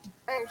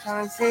ain't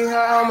trying to see her,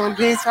 I'm on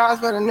detox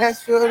for the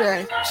next few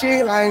days.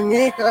 She like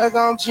me, cause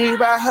I'm G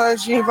by her,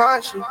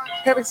 Givenchy.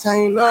 Every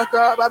time you look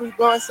up, I be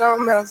doing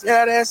something else,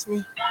 yeah, that's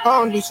me. I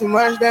don't do too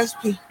much, that's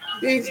P.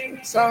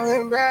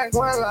 So back,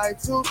 one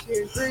like 2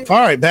 kids, 3.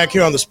 All right, back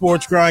here on the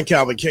Sports Grind,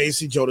 Calvin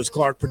Casey, Jonas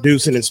Clark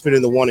producing and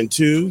spinning the 1 and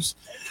 2s.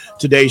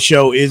 Today's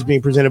show is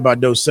being presented by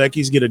Dos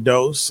Equis. Get a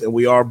dose, and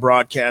we are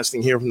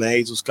broadcasting here from the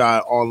Hazel Sky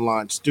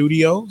Online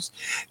Studios.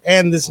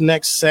 And this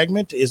next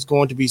segment is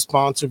going to be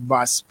sponsored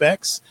by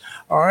Specs.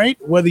 All right,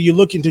 whether you're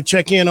looking to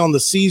check in on the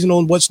seasonal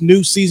and what's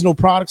new seasonal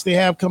products they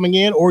have coming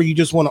in, or you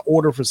just want to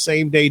order for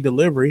same-day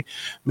delivery,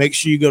 make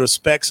sure you go to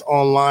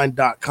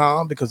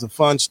specsonline.com because the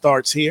fun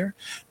starts here.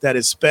 That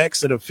is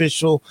Specs, an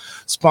official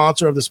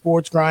sponsor of the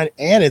Sports Grind,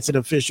 and it's an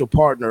official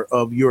partner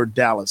of your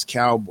Dallas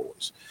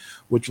Cowboys,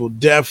 which we'll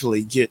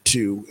definitely get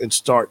to and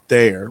start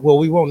there. Well,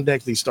 we won't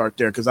actually start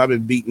there because I've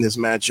been beating this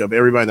matchup.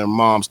 Everybody and their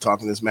mom's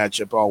talking this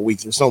matchup all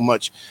week. There's so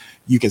much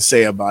you can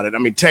say about it. I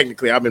mean,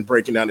 technically, I've been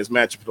breaking down this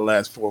matchup for the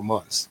last 4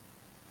 months.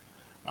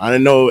 I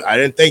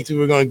didn't think we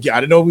were going to get, I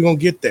didn't know we were going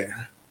to get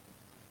there.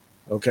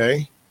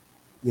 Okay.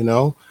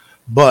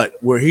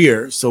 But we're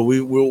here. So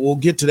we'll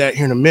get to that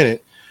here in a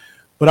minute.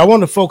 But I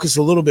want to focus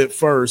a little bit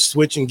first,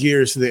 switching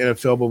gears to the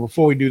NFL. But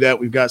before we do that,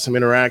 we've got some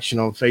interaction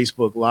on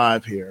Facebook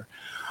Live here.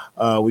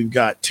 We've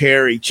got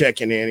Terry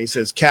checking in. He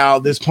says, Cal,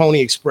 this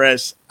Pony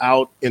Express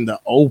out in the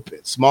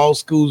open. Small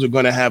schools are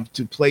going to have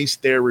to place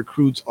their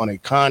recruits on a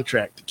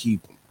contract to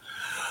keep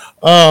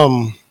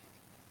them.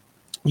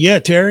 Yeah,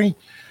 Terry.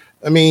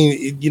 I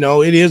mean,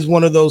 it is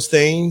one of those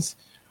things,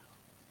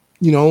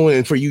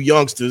 and for you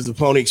youngsters, the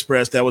Pony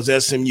Express, that was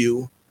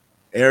SMU,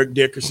 Eric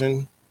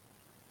Dickerson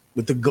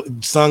with the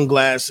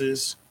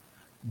sunglasses,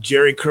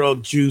 Jerry Curl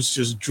juice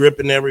just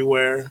dripping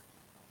everywhere.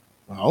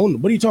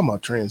 What are you talking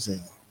about,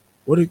 Transcend?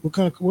 What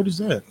is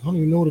that? I don't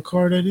even know what a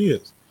car that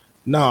is.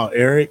 No,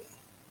 Eric.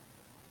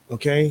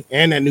 Okay.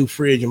 And that new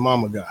fridge your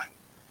mama got.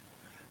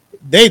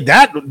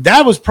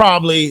 That was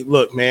probably,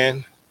 look,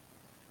 man.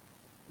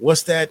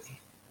 What's that?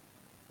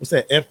 What's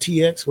that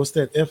FTX? What's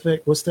that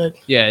FX? What's that?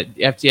 Yeah,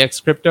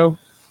 FTX crypto.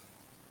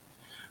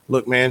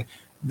 Look, man,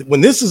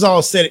 when this is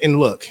all said and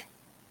look,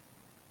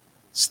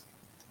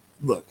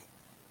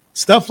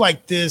 stuff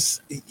like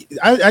this,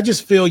 I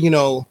just feel,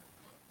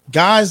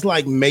 guys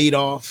like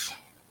Madoff,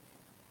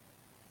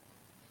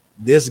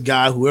 this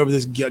guy, whoever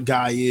this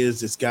guy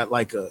is, it's got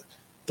like a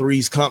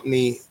threes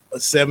company, a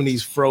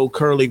 70s fro,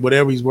 curly,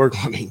 whatever he's working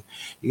on.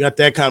 You got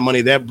that kind of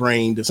money, that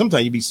brain.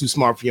 Sometimes you be too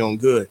smart for your own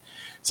good.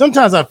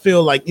 Sometimes I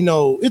feel like,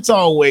 it's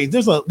always,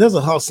 there's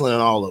a hustling in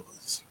all of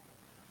us.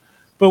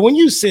 But when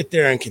you sit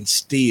there and can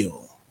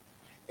steal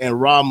and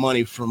rob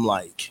money from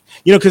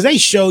because they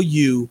show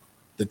you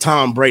the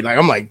Tom Brady,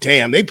 I'm like,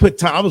 damn, they put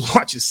Tom. I was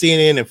watching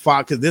CNN and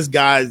Fox because this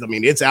guy's,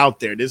 it's out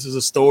there. This is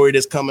a story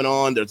that's coming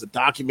on. There's a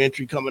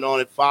documentary coming on,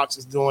 and Fox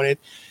is doing it.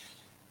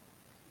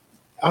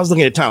 I was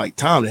looking at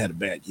Tom had a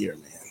bad year,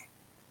 man.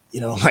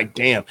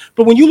 Damn.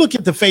 But when you look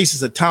at the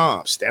faces of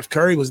Tom, Steph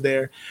Curry was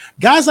there.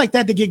 Guys like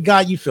that get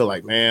got, you feel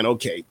like, man,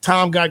 okay,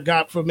 Tom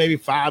got for maybe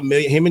 $5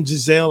 million. Him and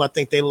Giselle, I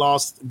think they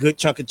lost a good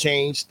chunk of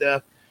change,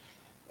 Steph.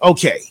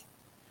 Okay.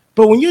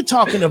 But when you're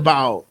talking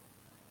about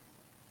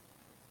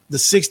the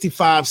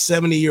 65,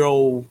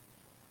 70-year-old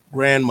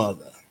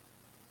grandmother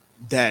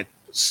that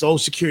Social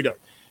Security,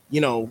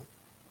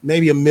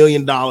 maybe $1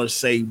 million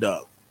saved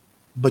up,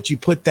 but you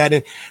put that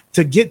in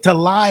to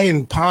lie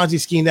and Ponzi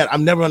scheme that I've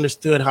never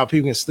understood how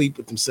people can sleep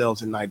with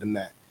themselves at night and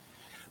that.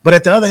 But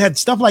at the other hand,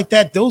 stuff like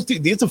that,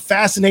 it's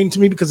fascinating to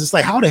me because it's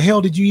like, how the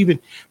hell did you even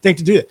think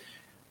to do it?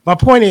 My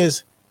point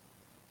is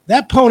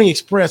that Pony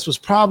Express was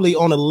probably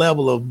on a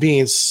level of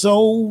being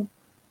so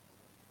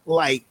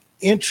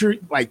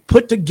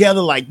put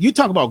together, you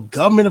talk about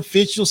government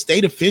officials,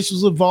 state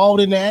officials involved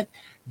in that,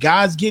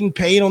 guys getting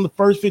paid on the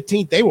first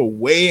 15th. They were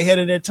way ahead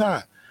of their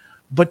time.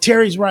 But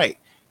Terry's right.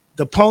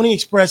 The Pony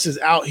Express is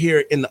out here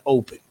in the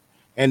open,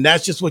 and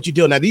that's just what you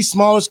do. Now, these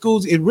smaller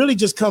schools, it really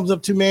just comes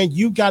up to, man,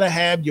 you got to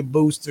have your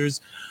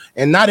boosters,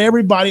 and not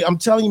everybody. I'm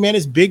telling you, man,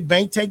 it's big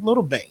bank, take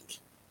little bank.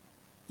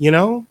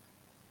 Used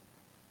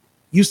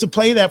to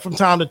play that from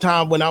time to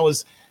time when I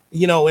was,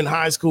 in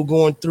high school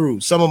going through.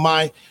 Some of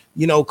my,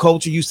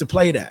 culture used to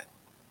play that.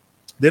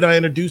 Then I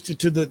introduced it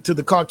to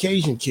the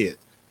Caucasian kid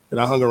that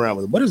I hung around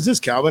with. What is this,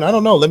 Calvin? I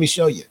don't know. Let me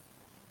show you.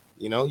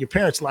 Your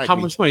parents like me. How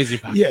much money is he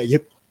paying? Yeah,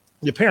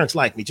 your parents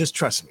like me. Just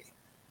trust me.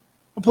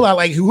 I pull out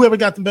whoever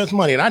got the best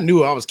money. And I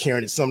knew I was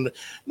carrying it.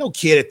 No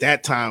kid at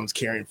that time was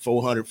carrying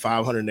 400,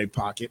 500 in their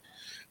pocket.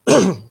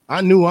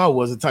 I knew I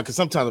was at the time because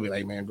sometimes I'll be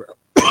like, man,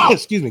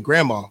 excuse me,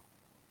 grandma,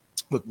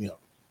 look me up.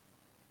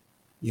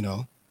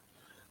 You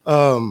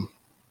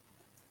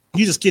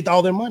just get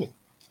all their money.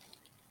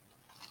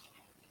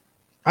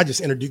 I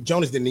just introduced.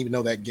 Jonas didn't even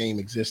know that game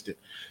existed.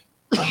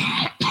 He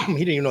didn't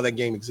even know that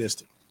game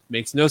existed.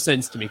 Makes no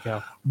sense to me,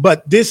 Cal.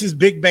 But this is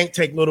big bank,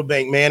 take little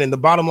bank, man. And the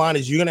bottom line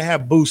is you're going to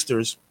have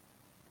boosters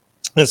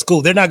in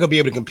school. They're not going to be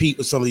able to compete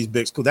with some of these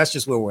big schools. That's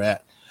just where we're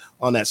at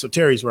on that. So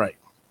Terry's right.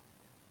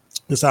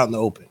 It's out in the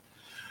open.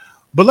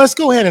 But let's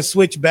go ahead and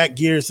switch back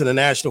gears to the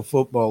National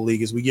Football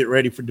League as we get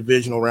ready for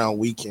divisional round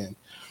weekend.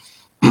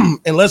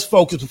 And let's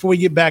focus before we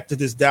get back to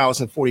this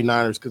Dallas and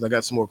 49ers, because I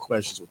got some more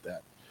questions with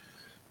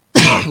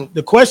that.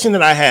 The question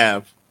that I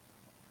have,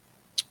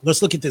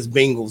 let's look at this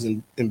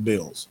Bengals and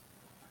Bills.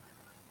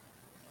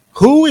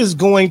 Who is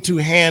going to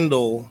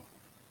handle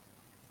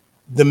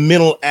the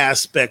mental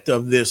aspect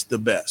of this the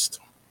best?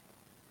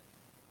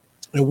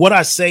 And what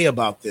I say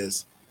about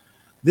this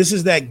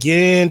is that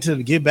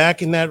get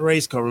back in that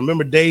race car.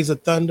 Remember Days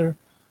of Thunder,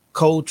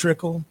 Cold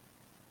Trickle,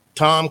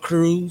 Tom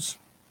Cruise?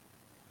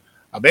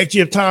 I bet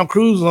you if Tom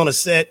Cruise was on a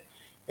set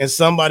and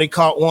somebody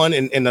caught one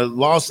and a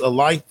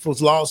life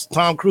was lost,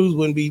 Tom Cruise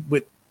wouldn't be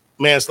with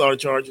manslaughter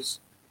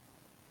charges.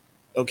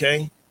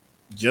 Okay?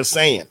 Just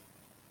saying.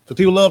 Because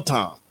people love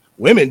Tom.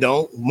 Women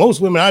don't.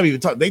 Most women I've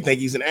even talked, they think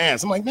he's an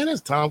ass. I'm like, man,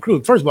 that's Tom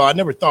Cruise. First of all, I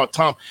never thought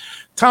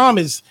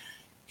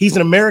he's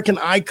an American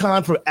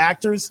icon for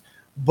actors,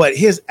 but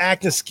his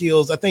acting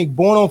skills, I think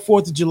Born on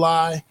 4th of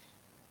July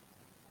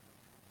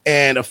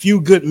and A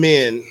Few Good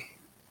Men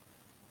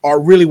are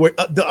really where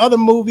the other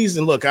movies.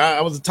 And look,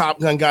 I was a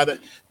Top Gun guy. That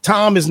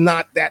Tom is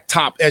not that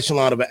top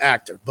echelon of an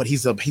actor, but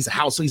he's a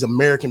household, he's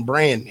American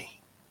brand name.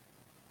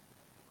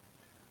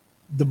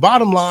 The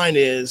bottom line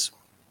is,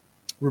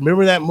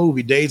 remember that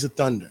movie, Days of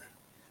Thunder?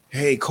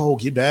 Hey, Cole,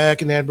 get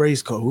back in that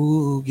race car.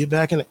 Ooh, get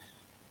back in it.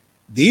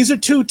 These are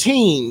two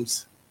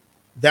teams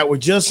that were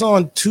just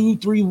on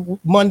 2-3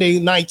 Monday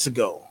nights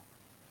ago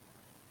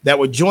that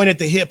were joined at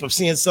the hip of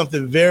seeing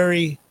something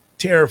very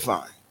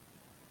terrifying,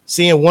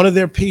 seeing one of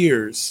their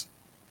peers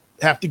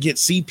have to get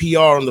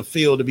CPR on the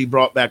field to be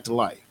brought back to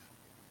life.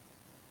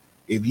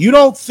 If you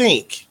don't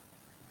think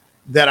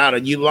that out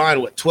of you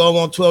line, 12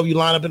 on 12, you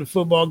line up in a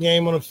football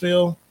game on the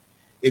field,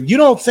 if you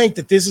don't think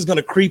that this is going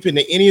to creep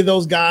into any of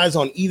those guys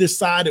on either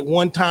side at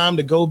one time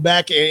to go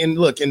back and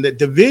look in the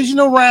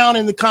divisional round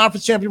and the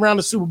conference champion round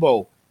of the Super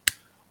Bowl,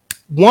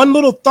 one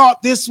little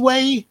thought this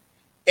way,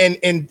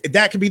 and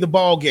that could be the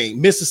ball game.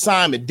 Missed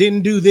assignment,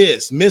 didn't do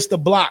this, missed a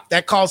block.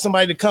 That caused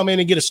somebody to come in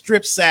and get a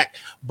strip sack,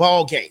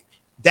 ball game.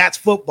 That's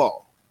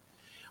football.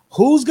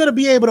 Who's going to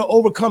be able to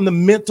overcome the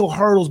mental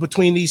hurdles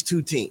between these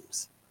two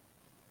teams?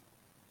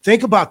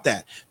 Think about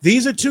that.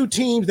 These are two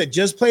teams that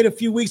just played a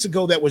few weeks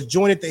ago that was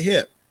joined at the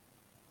hip.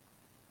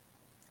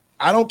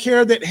 I don't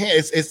care that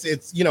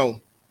it's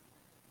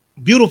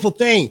beautiful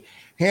thing.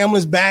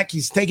 Hamlin's back.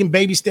 He's taking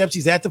baby steps.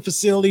 He's at the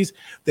facilities.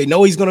 They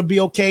know he's going to be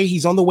okay.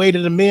 He's on the way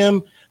to the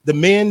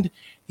mend.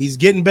 He's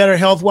getting better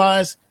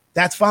health-wise.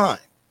 That's fine.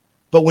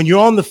 But when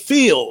you're on the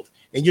field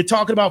and you're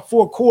talking about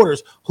 4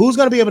 quarters, who's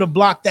going to be able to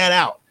block that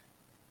out?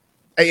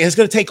 And it's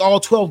going to take all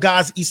 12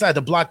 guys each side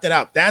to block that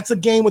out. That's a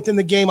game within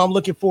the game I'm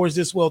looking for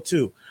as well,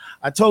 too.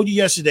 I told you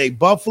yesterday,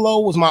 Buffalo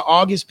was my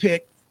August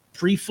pick,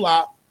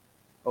 pre-flop,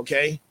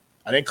 okay?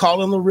 I didn't call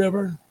it on the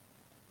river.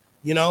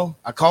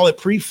 I call it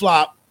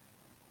pre-flop.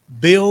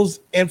 Bills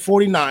and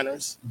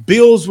 49ers.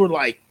 Bills were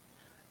like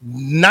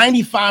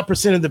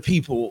 95% of the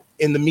people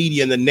in the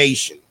media in the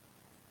nation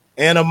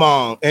and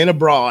among and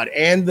abroad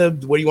and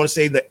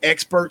the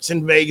experts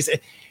in Vegas.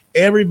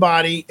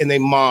 Everybody and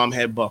their mom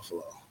had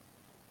Buffalo.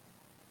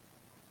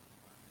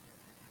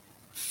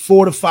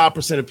 4 to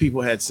 5% of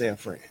people had San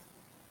Fran.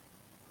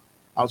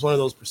 I was one of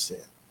those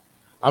percent.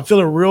 I'm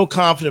feeling real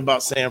confident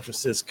about San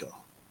Francisco,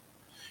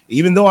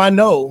 even though I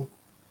know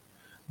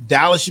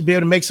Dallas should be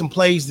able to make some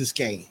plays this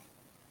game.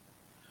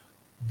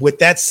 With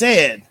that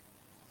said,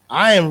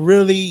 I am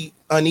really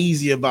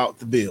uneasy about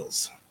the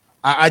Bills.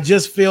 I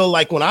just feel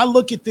like when I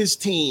look at this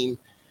team,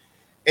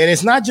 and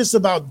it's not just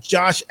about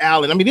Josh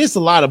Allen. I mean, it's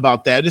a lot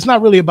about that. It's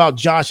not really about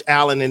Josh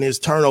Allen and his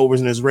turnovers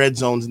and his red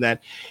zones and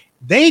that.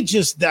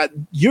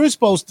 You're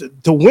supposed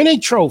to win a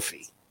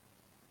trophy,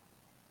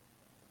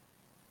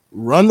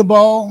 run the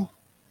ball,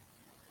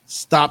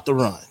 stop the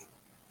run.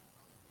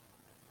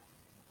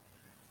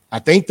 I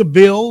think the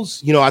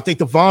Bills, I think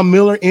the Von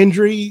Miller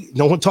injury,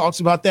 no one talks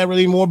about that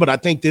really anymore, but I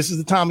think this is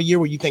the time of year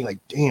where you think like,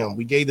 damn,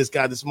 we gave this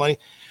guy this money.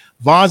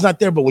 Von's not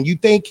there, but when you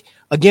think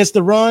against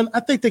the run, I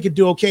think they could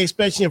do okay,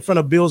 especially in front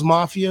of Bills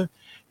Mafia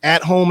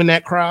at home in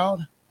that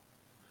crowd.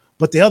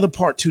 But the other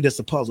part, too, that's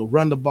the puzzle,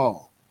 run the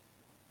ball.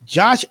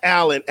 Josh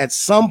Allen, at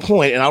some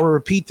point, and I will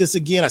repeat this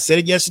again. I said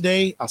it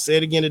yesterday. I'll say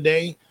it again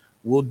today.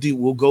 We'll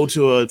go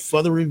to a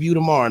further review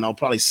tomorrow, and I'll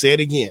probably say it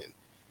again.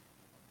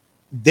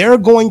 They're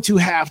going to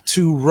have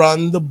to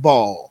run the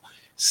ball.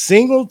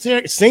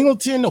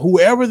 Singleton,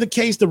 whoever the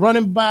case, the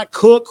running back,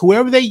 Cook,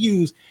 whoever they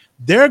use,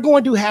 they're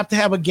going to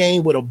have a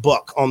game with a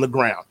buck on the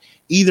ground.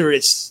 Either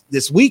it's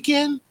this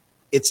weekend,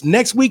 it's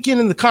next weekend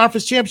in the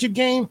conference championship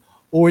game,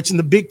 or it's in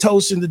the Big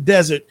Toast in the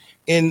desert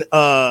in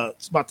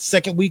it's about the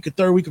second week or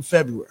third week of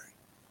February.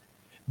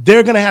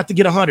 They're going to have to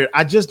get 100.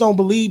 I just don't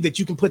believe that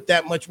you can put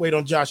that much weight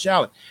on Josh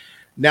Allen.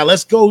 Now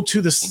let's go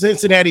to the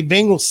Cincinnati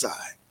Bengals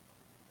side,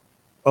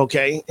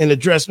 okay, and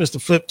address Mr.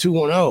 Flip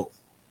 210.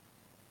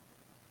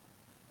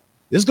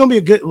 This is going to be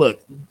a good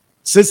look.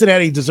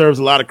 Cincinnati deserves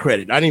a lot of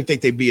credit. I didn't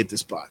think they'd be at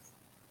this spot.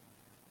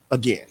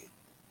 Again,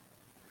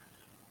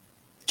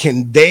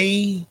 can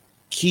they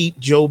keep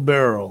Joe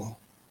Burrow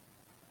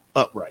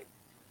upright?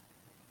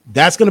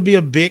 That's going to be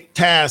a big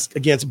task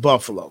against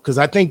Buffalo because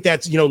I think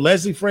that's,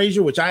 Leslie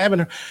Frazier, which I haven't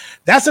heard.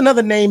 That's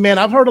another name, man.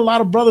 I've heard a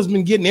lot of brothers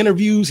been getting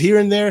interviews here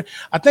and there.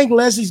 I think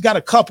Leslie's got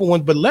a couple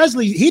ones, but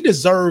Leslie, he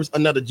deserves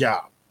another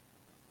job.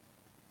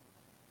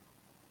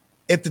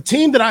 If the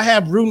team that I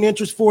have rooting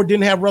interest for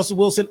didn't have Russell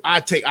Wilson,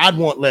 I'd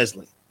want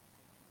Leslie.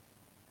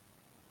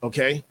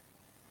 Okay.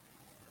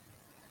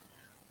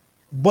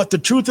 But the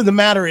truth of the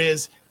matter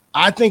is,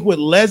 I think with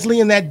Leslie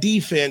in that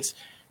defense,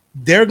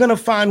 they're going to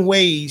find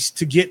ways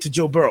to get to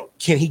Joe Burrow.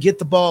 Can he get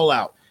the ball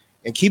out?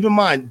 And keep in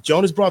mind,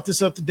 Jonas brought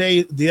this up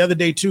the other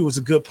day too. Was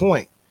a good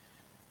point.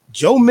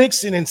 Joe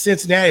Mixon in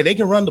Cincinnati, they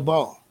can run the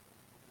ball.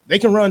 They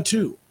can run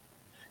too.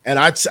 And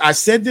I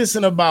said this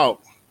in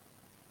about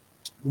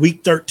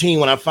week 13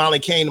 when I finally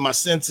came to my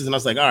senses, and I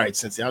was like, all right,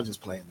 Cincy, I was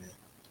just playing, man.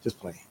 Just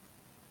playing.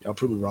 Y'all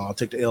prove me wrong. I'll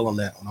take the L on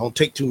that one. I don't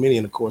take too many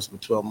in the course of a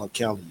 12-month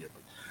calendar year,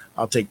 but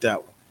I'll take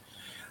that one.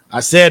 I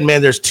said,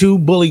 man, there's two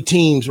bully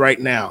teams right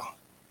now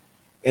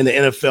in the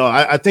NFL.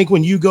 I think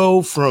when you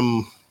go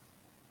from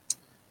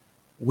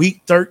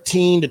week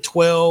 13 to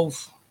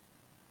 12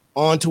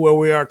 on to where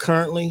we are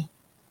currently,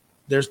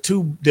 there's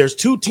two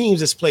teams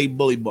that's played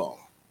bully ball.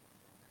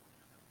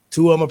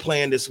 Two of them are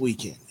playing this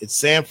weekend. It's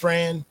San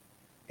Fran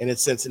and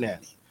it's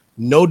Cincinnati.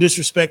 No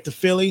disrespect to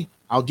Philly.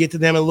 I'll get to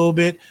them in a little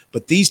bit,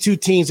 but these two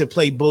teams have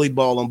played bully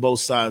ball on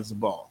both sides of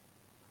the ball.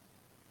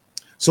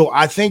 So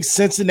I think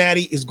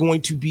Cincinnati is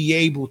going to be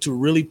able to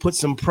really put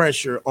some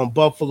pressure on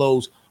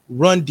Buffalo's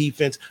run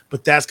defense,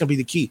 but that's going to be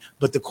the key.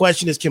 But the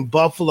question is, can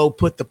Buffalo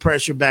put the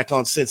pressure back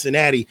on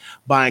Cincinnati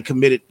by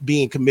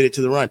being committed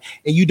to the run?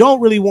 And you don't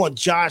really want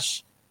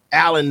Josh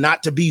Allen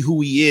not to be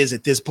who he is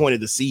at this point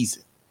of the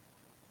season.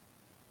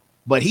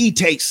 But he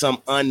takes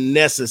some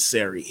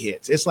unnecessary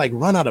hits. It's like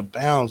run out of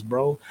bounds,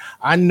 bro.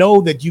 I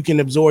know that you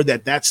can absorb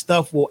that. That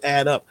stuff will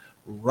add up.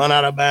 Run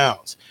out of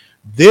bounds.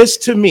 This,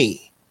 to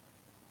me,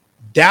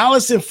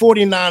 Dallas and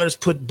 49ers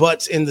put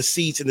butts in the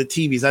seats and the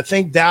TVs. I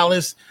think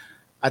Dallas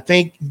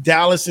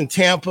and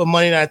Tampa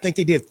Monday night, I think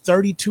they did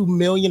 32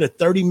 million or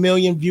 30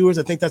 million viewers.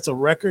 I think that's a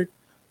record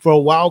for a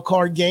wild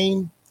card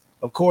game.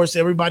 Of course,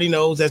 everybody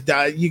knows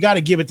that you got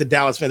to give it to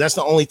Dallas fans. That's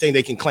the only thing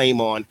they can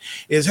claim on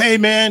is, hey,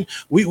 man,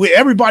 we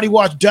everybody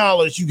watch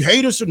Dallas. You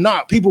hate us or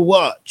not, people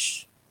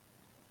watch.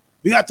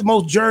 We got the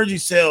most jersey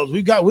sales.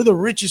 We're the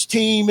richest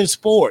team in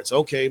sports.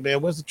 Okay,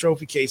 man, what's the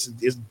trophy case?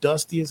 It's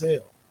dusty as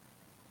hell.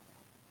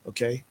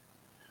 Okay.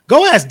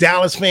 Go ask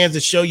Dallas fans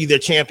to show you their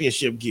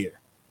championship gear.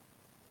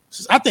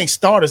 I think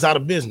Starter's out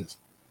of business.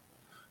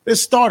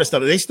 This Starter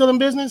stuff, are they still in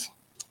business?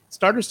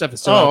 Starter stuff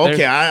is still out there.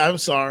 Okay. I'm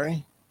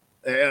sorry.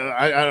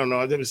 I don't know.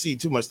 I've never seen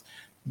too much.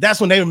 That's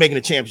when they were making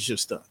the championship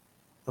stuff.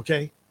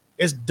 Okay.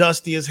 It's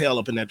dusty as hell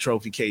up in that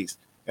trophy case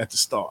at the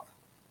Star.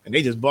 And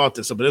they just bought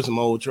this, but there's some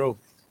old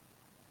trophies.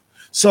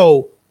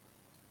 So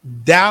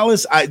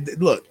Dallas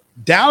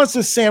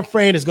and San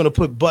Fran is going to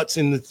put butts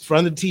in the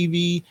front of the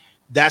TV.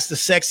 That's the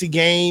sexy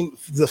game.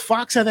 The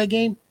Fox had that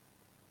game.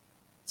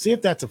 See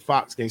if that's a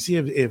Fox game. See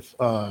if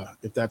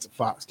that's a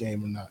Fox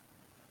game or not.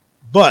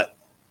 But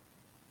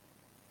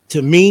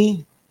to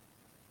me,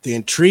 the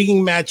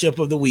intriguing matchup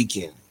of the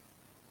weekend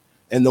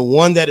and the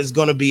one that is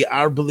going to be,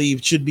 I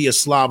believe, should be a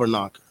slobber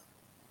knocker,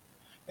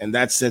 and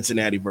that's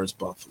Cincinnati versus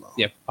Buffalo.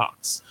 Yeah,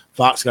 Fox.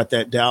 Fox got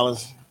that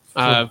Dallas.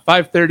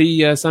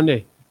 5:30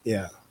 Sunday.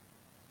 Yeah.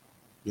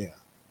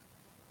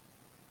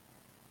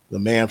 The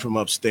man from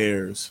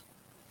upstairs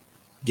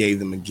gave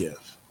them a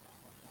gift.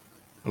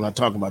 I'm not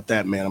talking about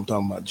that man. I'm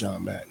talking about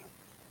John Madden.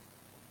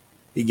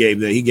 He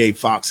gave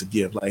Fox a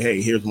gift. Like,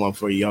 hey, here's one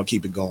for you. Y'all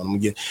keep it going. I'm gonna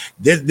get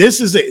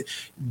this is it.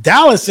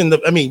 Dallas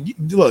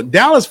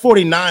Dallas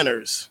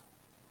 49ers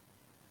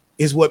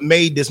is what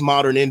made this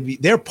modern NBA.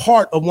 They're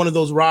part of one of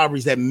those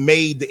robberies that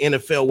made the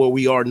NFL where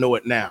we know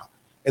it now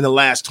in the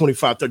last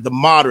 25, 30, the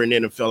modern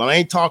NFL. I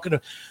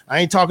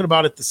ain't talking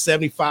about it the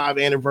 75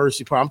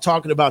 anniversary part. I'm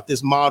talking about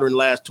this modern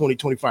last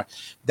 2025.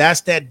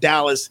 That's that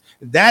Dallas.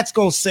 That's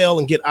gonna sell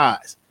and get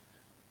eyes.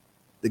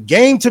 The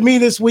game to me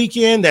this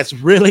weekend that's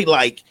really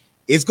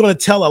it's going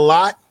to tell a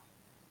lot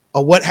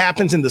of what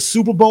happens in the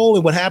Super Bowl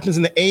and what happens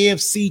in the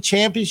AFC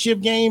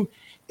Championship game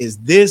is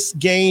this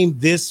game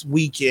this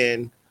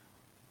weekend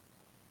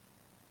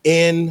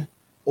in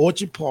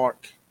Orchard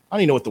Park. I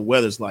don't even know what the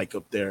weather's like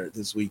up there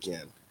this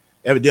weekend.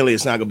 Evidently,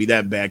 it's not going to be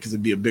that bad because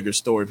it'd be a bigger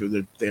story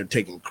if they're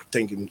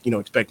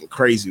expecting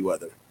crazy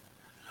weather.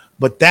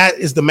 But that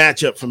is the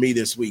matchup for me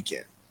this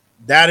weekend.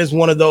 That is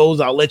one of those.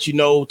 I'll let you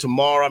know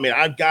tomorrow. I mean,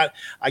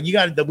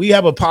 we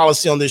have a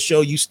policy on this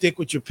show. You stick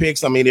with your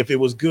picks. I mean, if it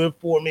was good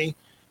for me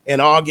in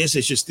August,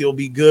 it should still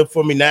be good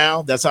for me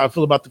now. That's how I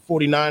feel about the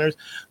 49ers.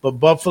 But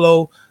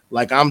Buffalo,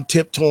 I'm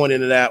tiptoeing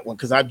into that one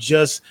because I've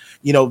just,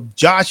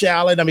 Josh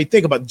Allen. I mean,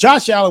 think about it.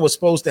 Josh Allen was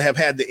supposed to have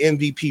had the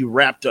MVP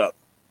wrapped up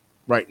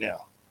right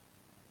now.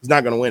 He's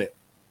not going to win it.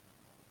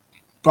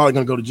 Probably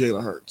going to go to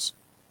Jalen Hurts.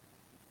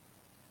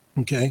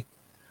 Okay.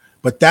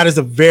 But that is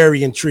a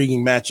very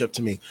intriguing matchup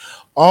to me.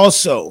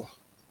 Also,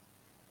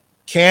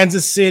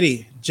 Kansas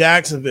City,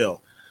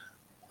 Jacksonville.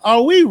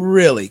 Are we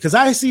really? Because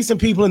I see some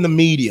people in the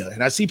media,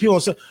 and I see people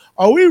say,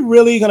 Are we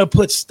really going to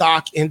put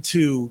stock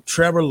into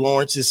Trevor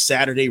Lawrence's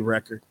Saturday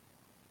record?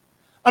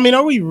 I mean,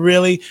 are we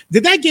really?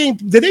 Did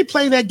they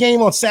play that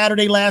game on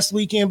Saturday last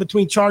weekend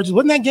between Chargers?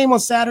 Wasn't that game on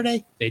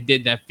Saturday? They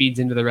did. That feeds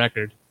into the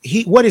record.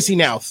 What is he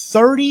now?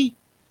 30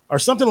 or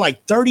something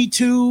like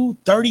 32,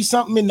 30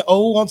 something in the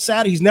O on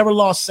Saturday. He's never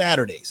lost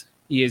Saturdays.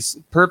 He is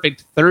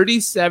perfect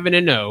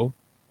 37-0.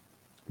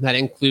 That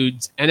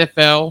includes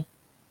NFL,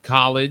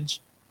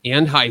 college,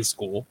 and high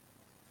school.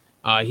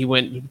 He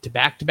went to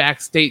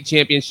back-to-back state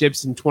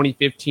championships in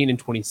 2015 and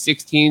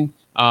 2016.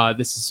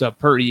 This is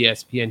per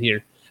ESPN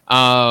here.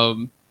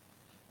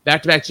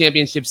 Back-to-back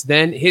championships.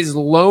 Then his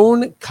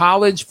lone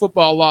college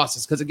football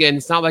losses, because again,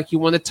 it's not like he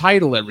won a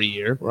title every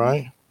year.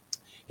 Right.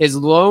 His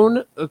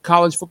lone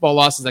college football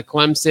losses at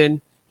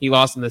Clemson. He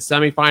lost in the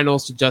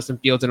semifinals to Justin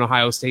Fields in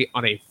Ohio State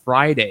on a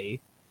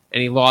Friday,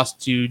 and he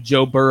lost to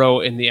Joe Burrow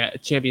in the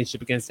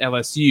championship against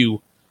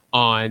LSU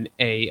on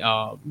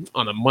a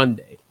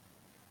Monday.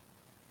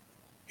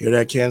 Hear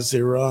that, Kansas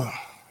City Raw?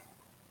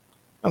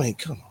 I mean,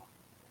 come on.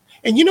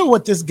 And you know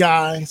what this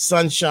guy,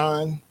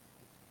 Sunshine,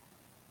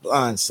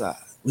 blind side,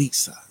 weak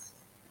side,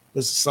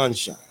 Mr.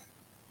 Sunshine,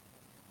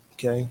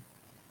 okay?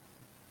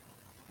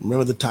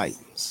 Remember the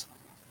Titans.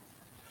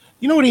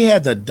 You know what he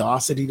had the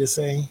audacity to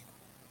say?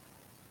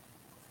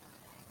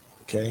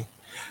 Okay.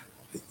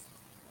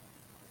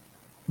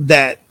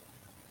 That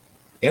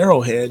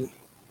Arrowhead,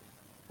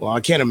 well,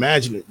 I can't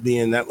imagine it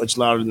being that much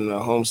louder than the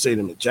home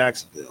stadium at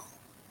Jacksonville.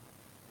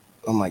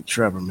 I'm like,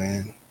 Trevor,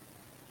 man,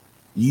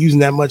 you using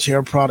that much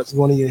hair products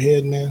going in your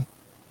head, man?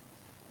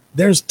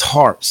 There's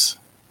tarps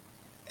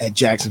at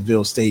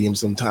Jacksonville Stadium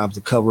sometimes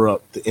to cover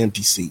up the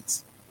empty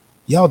seats.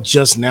 Y'all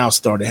just now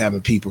started having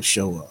people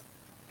show up.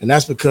 And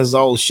that's because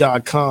old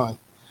Shad Khan,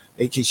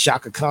 a.k.a.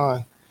 Shaka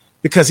Khan,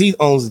 because he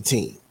owns the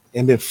team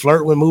and been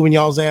flirting with moving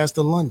y'all's ass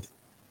to London.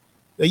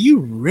 Are you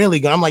really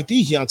going? I'm like,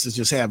 these youngsters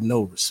just have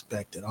no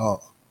respect at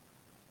all.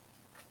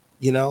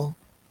 You know?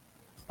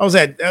 I was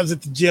at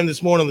the gym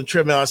this morning on the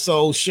treadmill. I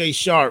saw old Shay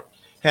Sharp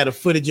had a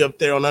footage up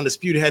there on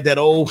Undisputed. Had that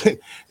old,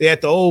 they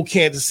had the old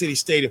Kansas City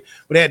Stadium,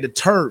 but they had the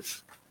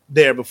turf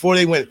there before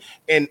they went.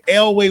 And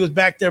Elway was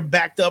back there,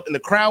 backed up, and the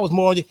crowd was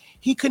more.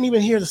 He couldn't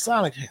even hear the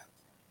Sonic him.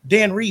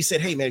 Dan Reed said,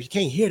 "Hey man, if you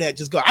can't hear that,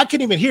 just go." I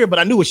couldn't even hear it, but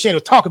I knew what Shane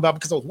was talking about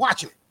because I was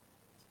watching it.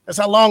 That's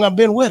how long I've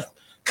been with him.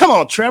 Come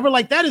on, Trevor,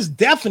 like that is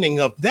deafening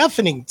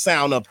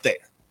sound up there.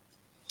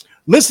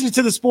 Listening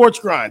to the Sports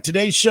Grind.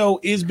 Today's show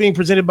is being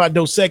presented by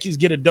Dos Equis.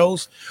 Get a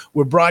dose.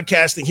 We're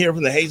broadcasting here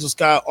from the Hazel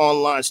Sky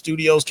Online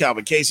Studios.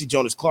 Calvin Casey,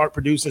 Jonas Clark,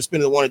 producing,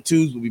 spinning the 1 and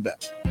 2s. We'll be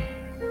back.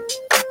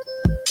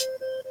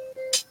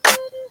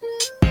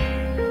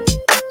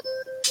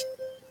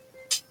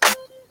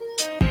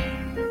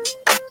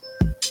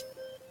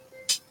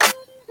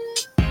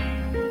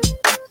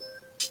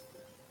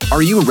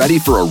 Are you ready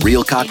for a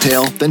real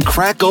cocktail? Then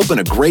crack open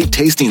a great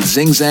tasting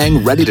Zing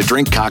Zang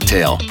ready-to-drink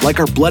cocktail, like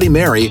our Bloody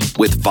Mary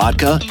with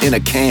vodka in a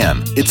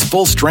can. It's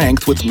full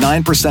strength with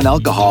 9%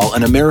 alcohol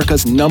and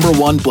America's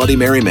 #1 Bloody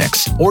Mary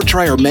mix. Or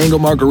try our Mango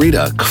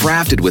Margarita,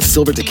 crafted with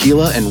silver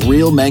tequila and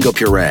real mango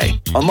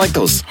puree. Unlike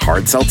those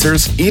hard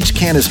seltzers, each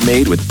can is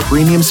made with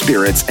premium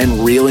spirits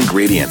and real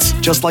ingredients,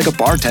 just like a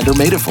bartender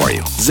made it for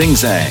you. Zing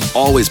Zang,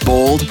 always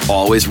bold,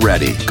 always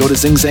ready. Go to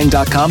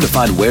zingzang.com to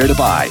find where to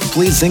buy.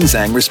 Please Zing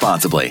Zang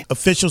responsibly.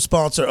 Official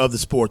sponsor of the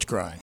Sports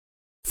Grind.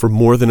 For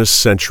more than a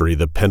century,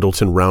 the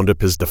Pendleton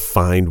Roundup has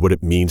defined what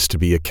it means to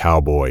be a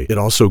cowboy. It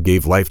also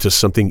gave life to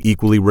something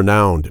equally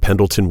renowned,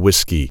 Pendleton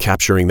Whiskey,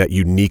 capturing that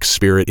unique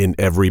spirit in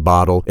every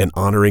bottle and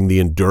honoring the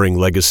enduring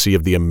legacy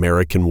of the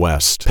American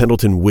West.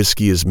 Pendleton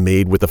Whiskey is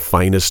made with the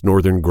finest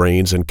northern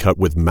grains and cut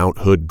with Mount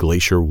Hood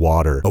Glacier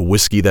water, a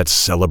whiskey that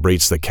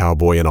celebrates the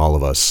cowboy in all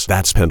of us.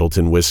 That's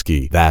Pendleton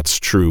Whiskey. That's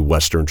true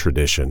Western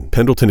tradition.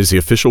 Pendleton is the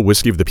official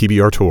whiskey of the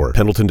PBR Tour.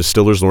 Pendleton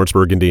Distillers,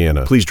 Lawrenceburg,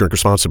 Indiana. Please drink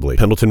responsibly.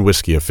 Pendleton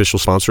Whiskey, official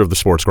sponsor of the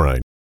Sports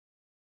Grind.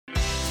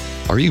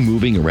 Are you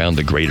moving around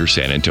the greater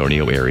San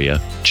Antonio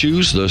area?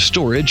 Choose the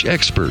storage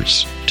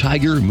experts,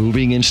 Tiger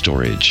Moving and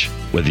Storage.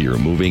 Whether you're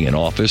moving an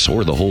office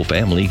or the whole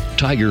family,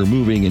 Tiger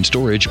Moving and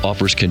Storage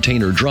offers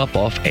container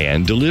drop-off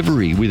and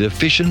delivery with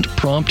efficient,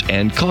 prompt,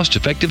 and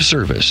cost-effective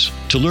service.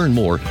 To learn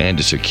more and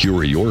to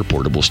secure your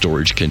portable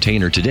storage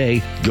container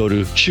today, go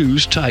to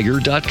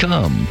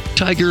choosetiger.com.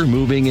 Tiger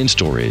Moving and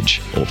Storage,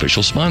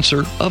 official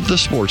sponsor of the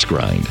Sports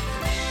Grind.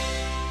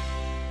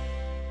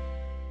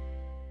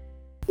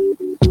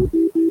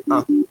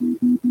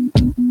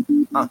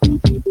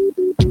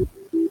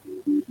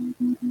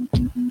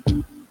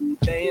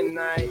 Day and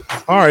night.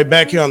 All right,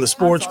 back here on the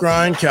Sports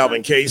Grind,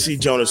 Calvin Casey,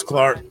 Jonas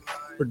Clark,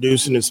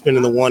 producing and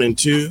spinning the 1 and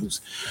 2s.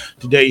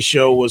 Today's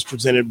show was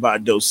presented by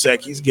Dos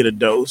Equis. Get a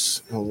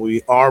dose. And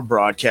we are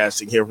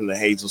broadcasting here from the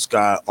Hazel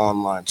Sky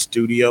Online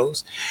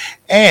Studios.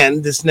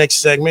 And this next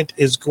segment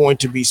is going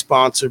to be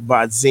sponsored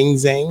by Zing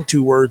Zang.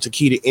 2 words, a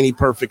key to any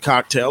perfect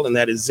cocktail, and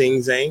that is Zing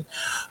Zang.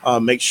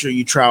 Make sure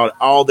you try out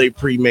all their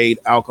pre-made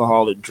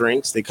alcoholic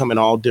drinks. They come in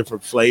all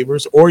different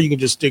flavors, or you can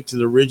just stick to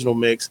the original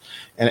mix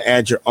and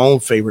add your own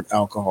favorite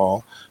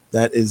alcohol.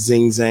 That is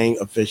Zing Zang,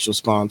 official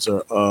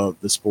sponsor of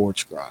the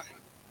Sports Grind.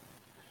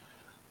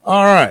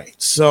 All right.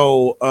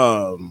 So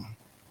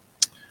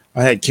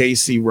I had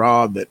KC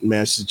Rob that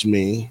messaged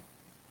me,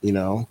 you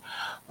know.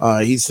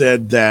 He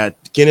said that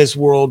Guinness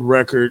World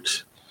Record,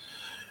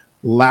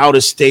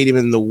 loudest stadium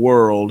in the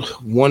world,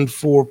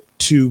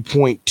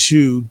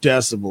 142.2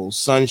 decibels.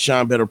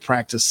 Sunshine better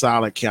practice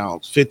solid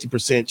counts.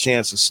 50%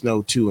 chance of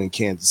snow too in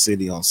Kansas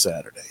City on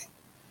Saturday.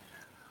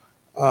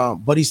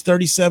 But he's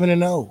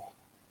 37-0.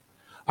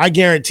 I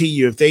guarantee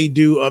you, if they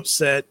do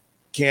upset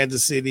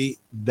Kansas City,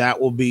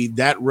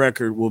 that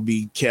record will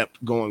be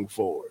kept going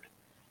forward.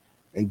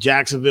 And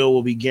Jacksonville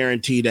will be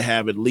guaranteed to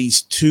have at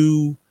least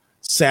 2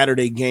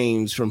 Saturday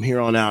games from here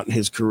on out in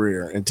his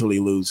career until he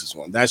loses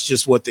one. That's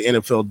just what the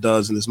NFL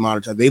does in this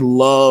modern time. They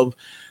love,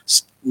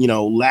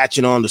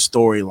 latching on to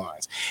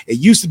storylines. It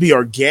used to be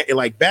organic,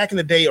 like back in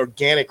the day,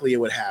 organically it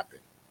would happen.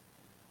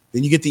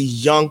 Then you get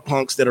these young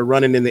punks that are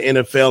running in the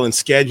NFL and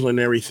scheduling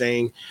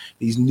everything.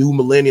 These new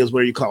millennials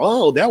where you call,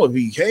 oh, that would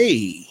be,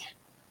 hey,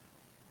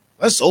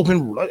 let's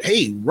open,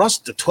 hey, Russ,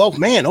 the 12th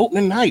man,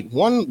 opening night,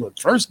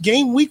 first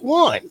game, week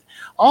 1.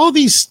 All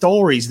these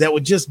stories that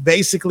would just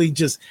basically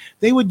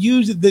they would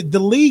use the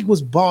league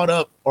was bought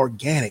up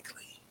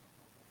organically.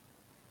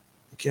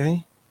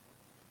 Okay.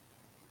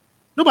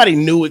 Nobody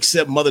knew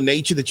except Mother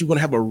Nature that you're going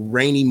to have a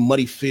rainy,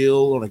 muddy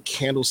field on a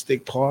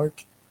Candlestick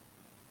Park.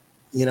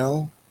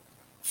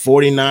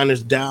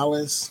 49ers,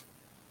 Dallas.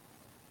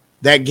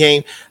 That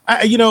game.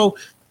 A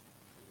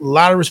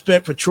lot of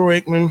respect for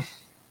Troy Aikman.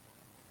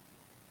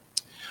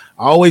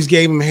 I always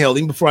gave him hell,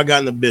 even before I got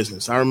in the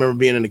business. I remember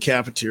being in the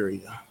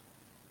cafeteria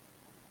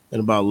in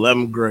about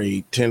 11th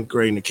grade, 10th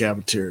grade in the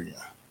cafeteria.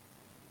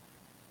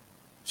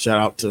 Shout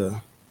out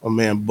to my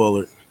man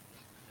Bullard,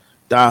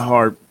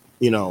 diehard,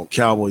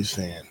 Cowboys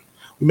fan.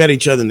 We met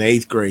each other in the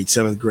 8th grade,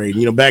 7th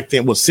grade. Back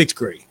then, 6th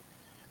grade.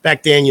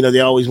 Back then, they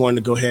always wanted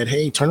to go ahead.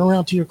 Hey, turn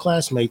around to your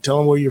classmate.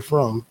 Tell him where you're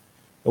from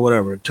or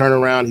whatever. Turn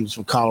around. He was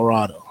from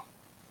Colorado.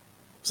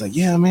 It's like,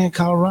 yeah, man,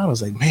 Colorado. I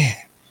was like, man,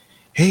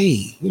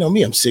 hey,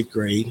 me, I'm 6th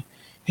grade.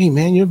 Hey,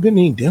 man, you ever been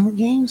to any Denver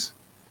games?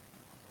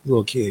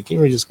 Little kid. Can't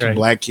really just a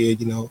black kid,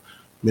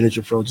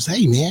 miniature pro. Just,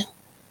 hey, man,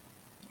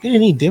 been to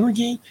any Denver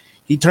game?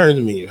 He turned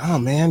to me. Oh,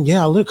 man,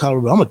 yeah, I live in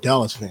Colorado. I'm a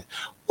Dallas fan.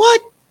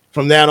 What?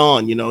 From that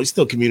on, he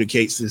still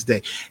communicates to this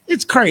day.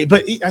 It's crazy.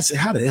 But I said,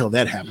 how the hell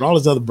that happened? All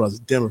his other brothers,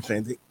 Denver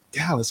fans,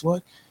 Dallas,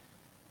 what?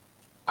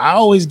 I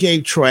always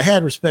gave Troy, I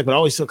had respect, but I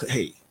always said,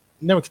 hey,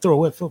 never could throw a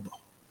wet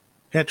football.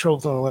 Had trouble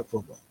throwing a wet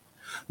football.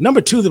 Number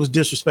 2, that was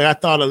disrespect. I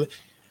thought of,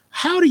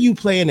 how do you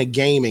play in a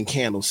game in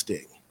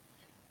Candlestick?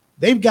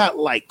 They've got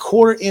like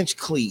 1/4-inch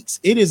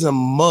cleats. It is a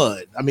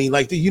mud. I mean,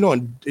 like,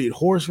 in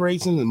horse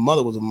racing, the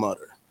mother was a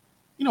mudder.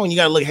 When you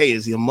got to look, hey,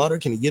 is he a mudder?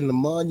 Can he get in the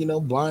mud?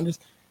 Blinders.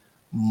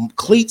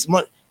 Cleats,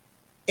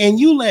 and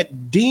you let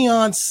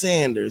Deion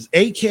Sanders,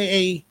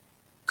 aka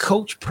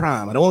Coach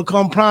Prime. I don't want to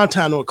call him Prime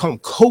Time, I want to call him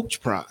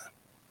Coach Prime.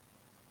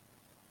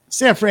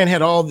 San Fran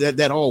had all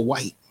that all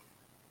white.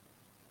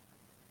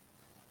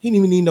 He didn't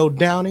even need no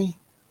Downy.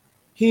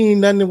 He didn't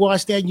need nothing to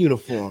wash that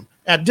uniform.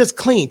 Just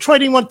clean. Troy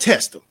didn't want to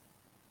test him.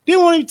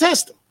 Didn't want to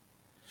test him.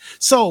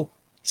 So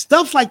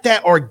stuff like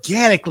that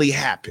organically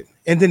happened.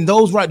 And then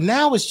those right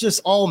now, it's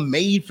just all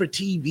made for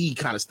TV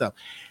kind of stuff.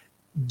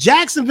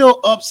 Jacksonville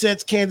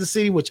upsets Kansas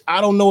City, which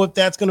I don't know if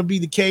that's going to be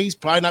the case.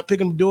 Probably not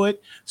picking them to do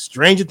it.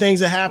 Stranger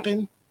things that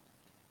happen.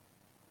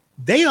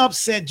 They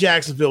upset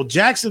Jacksonville.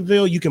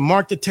 Jacksonville, you can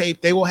mark the tape.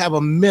 They will have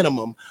a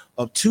minimum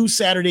of 2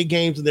 Saturday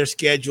games in their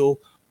schedule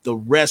the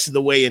rest of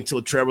the way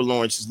until Trevor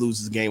Lawrence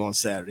loses the game on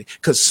Saturday,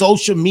 because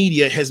social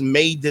media has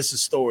made this a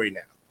story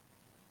now.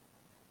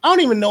 I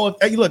don't even know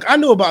if look,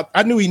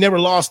 I knew he never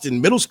lost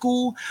in middle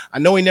school. I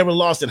know he never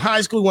lost in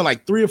high school. He won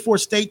like 3 or 4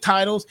 state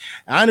titles.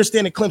 I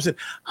understand that Clemson.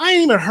 I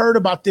ain't even heard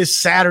about this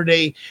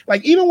Saturday.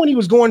 Like, even when he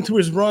was going through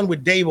his run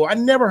with Dabo, I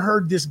never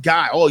heard this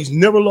guy. Oh, he's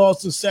never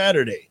lost on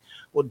Saturday.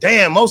 Well,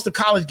 damn, most of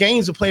the college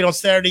games are played on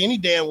Saturday any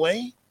damn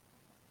way.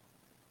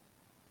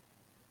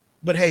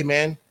 But hey,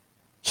 man,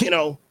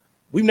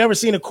 we've never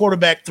seen a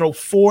quarterback throw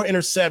 4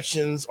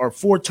 interceptions or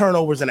 4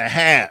 turnovers and a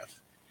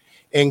half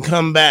and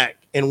come back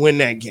and win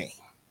that game.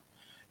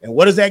 And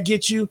what does that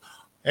get you?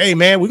 Hey,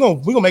 man, we're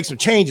gonna make some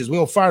changes. We're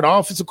gonna fire the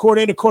offensive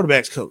coordinator,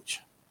 quarterbacks coach.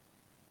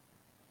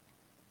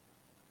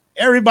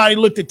 Everybody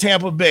looked at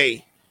Tampa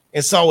Bay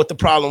and saw what the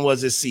problem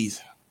was this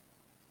season.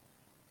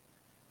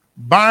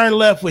 Byron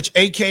Leftwich,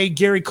 a.k.a.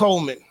 Gary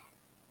Coleman.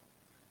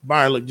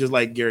 Byron looked just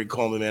like Gary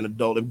Coleman, man,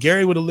 adult. If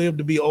Gary would have lived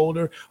to be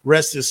older,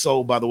 rest his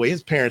soul, by the way,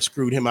 his parents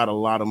screwed him out of a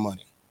lot of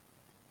money.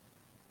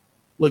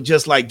 Looked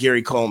just like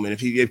Gary Coleman.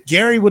 If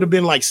Gary would have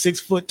been like 6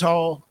 foot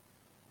tall,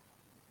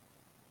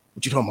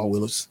 what you talking about,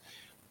 Willis?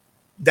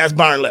 That's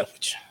Byron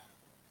Leftwich.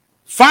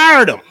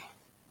 Fired him.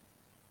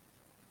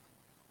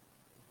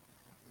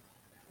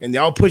 And they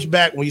all push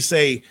back when you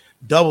say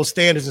double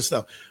standards and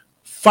stuff.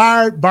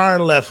 Fired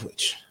Byron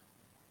Leftwich.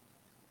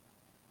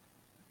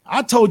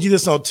 I told you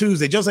this on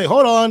Tuesday. Just say,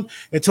 hold on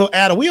until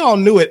Adam. We all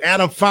knew it.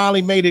 Adam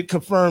finally made it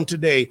confirmed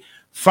today.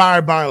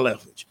 Fired Byron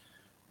Leftwich.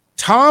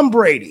 Tom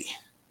Brady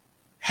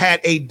had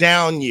a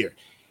down year.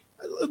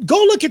 Go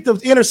look at the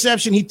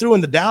interception he threw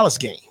in the Dallas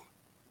game.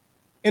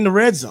 in the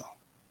red zone.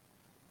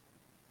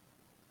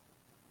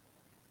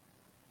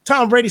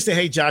 Tom Brady said,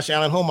 hey, Josh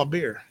Allen, hold my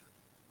beer.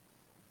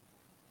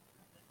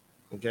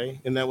 Okay,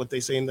 isn't that what they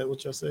say? Isn't that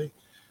what y'all say?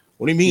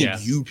 What do you mean,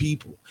 Yes. you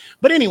people?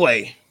 But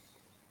anyway,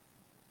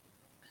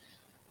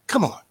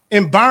 come on.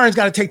 And Byron's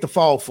got to take the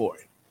fall for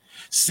it.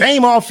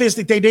 Same offense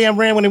that they damn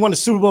ran when they won the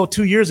Super Bowl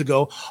 2 years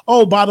ago.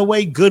 Oh, by the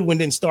way, Goodwin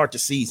didn't start the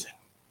season.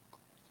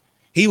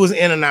 He was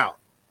in and out,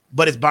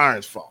 but it's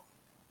Byron's fault.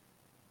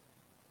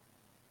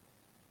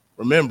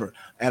 Remember,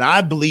 and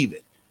I believe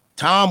it.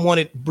 Tom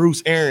wanted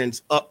Bruce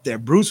Arians up there.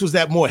 Bruce was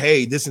that more,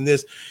 hey, this and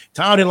this.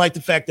 Tom didn't like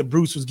the fact that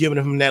Bruce was giving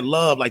him that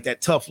love, like that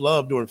tough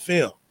love during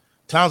film.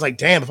 Tom's like,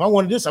 damn, if I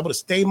wanted this, I would have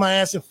stayed my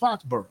ass in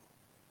Foxborough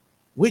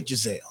with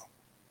Giselle.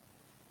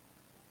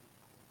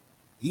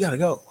 You got to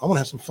go. I want to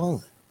have some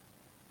fun.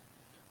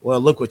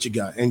 Well, look what you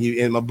got.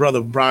 And my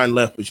brother Brian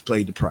Leftwich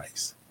played the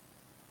price.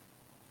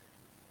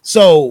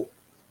 So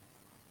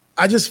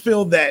I just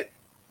feel that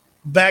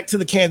back to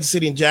the Kansas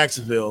City and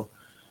Jacksonville,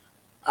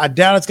 I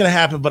doubt it's going to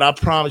happen, but I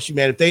promise you,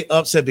 man, if they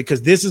upset,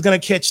 because this is going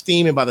to catch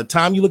steam, and by the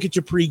time you look at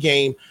your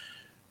pregame,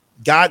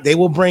 God, they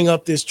will bring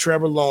up this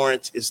Trevor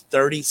Lawrence is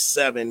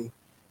 37-0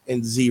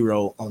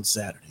 on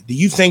Saturday. Do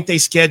you think they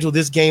scheduled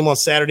this game on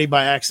Saturday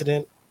by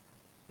accident?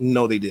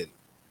 No, they didn't,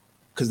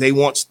 because they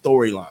want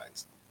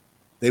storylines.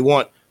 They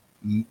want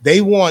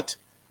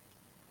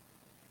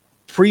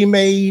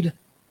pre-made,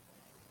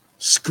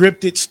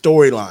 scripted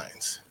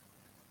storylines.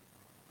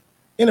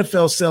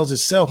 NFL sells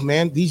itself,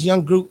 man. These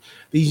young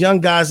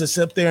guys that's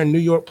up there in New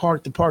York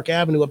Park, the Park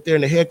Avenue up there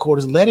in the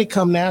headquarters, let it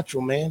come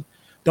natural, man.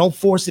 Don't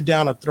force it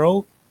down a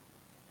throat.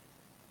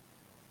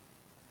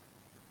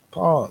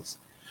 Pause.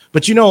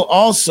 But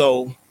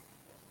also,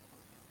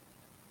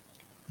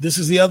 this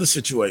is the other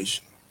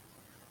situation.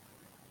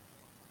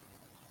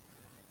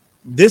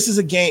 This is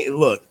a game.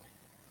 Look,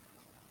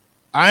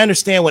 I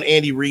understand what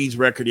Andy Reid's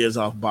record is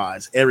off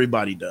buys.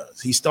 Everybody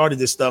does. He started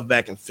this stuff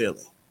back in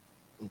Philly.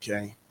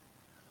 Okay.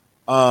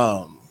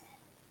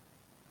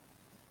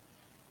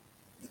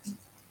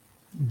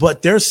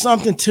 But there's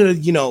something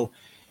to,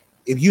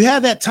 if you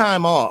have that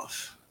time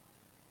off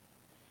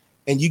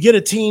and you get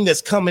a team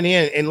that's coming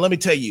in, and let me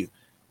tell you,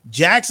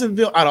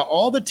 Jacksonville, out of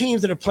all the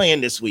teams that are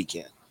playing this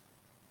weekend,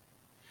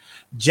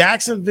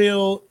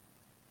 Jacksonville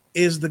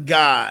is the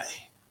guy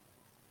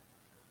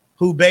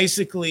who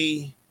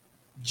basically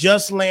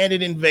just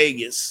landed in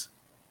Vegas,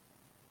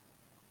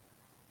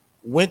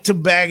 went to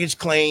baggage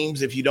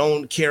claims. If you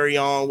don't carry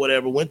on,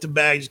 whatever, went to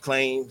baggage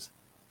claims,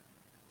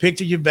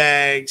 picked up your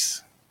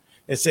bags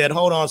and said,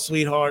 hold on,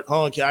 sweetheart.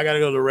 Hold on, I got to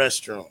go to the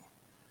restroom.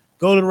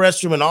 Go to the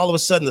restroom, and all of a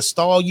sudden, the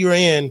stall you're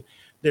in,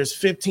 there's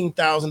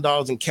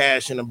 $15,000 in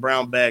cash in a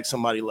brown bag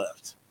somebody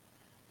left.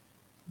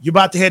 You're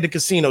about to head to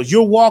casinos.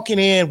 You're walking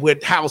in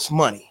with house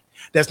money.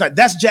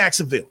 That's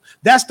Jacksonville.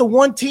 That's the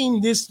one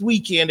team this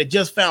weekend that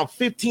just found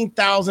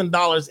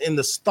 $15,000 in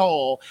the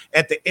stall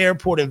at the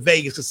airport in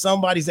Vegas because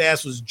somebody's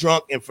ass was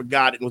drunk and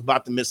forgot it and was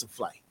about to miss a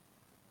flight.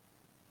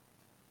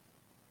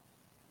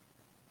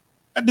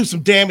 I'd do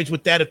some damage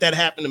with that if that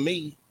happened to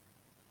me.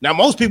 Now,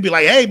 most people be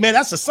like, hey, man,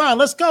 that's a sign.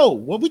 Let's go.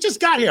 Well, we just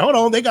got here. Hold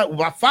on. They got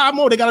about 5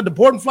 more. They got a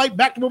deporting flight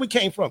back to where we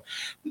came from.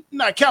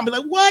 Now, count me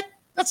like, what?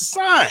 That's a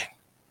sign.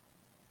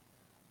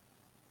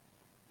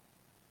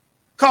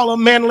 Call up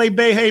Mandalay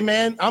Bay. Hey,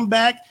 man, I'm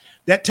back.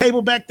 That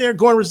table back there,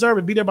 go and reserve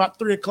it. Be there about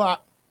 3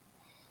 o'clock.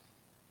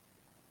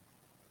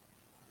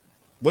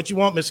 What you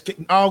want, Miss?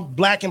 All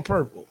black and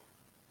purple.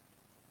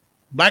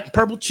 Black and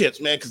purple chips,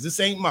 man, because this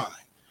ain't mine.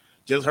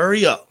 Just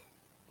hurry up.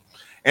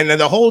 And then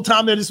the whole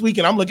time there this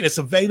weekend, I'm looking at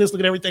surveillance,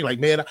 looking at everything. Like,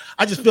 man,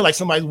 I just feel like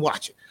somebody's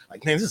watching.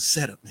 Like, man, this is a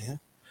setup, man.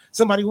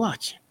 Somebody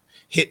watching.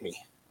 Hit me.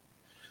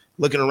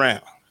 Looking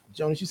around.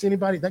 Jonas, you see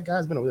anybody? That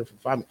guy's been over there for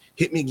 5 minutes.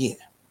 Hit me again.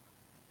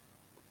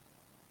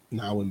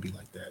 No, I wouldn't be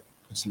like that.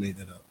 I just made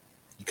that up.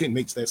 You couldn't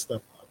make that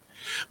stuff up.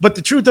 But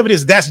the truth of it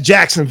is, that's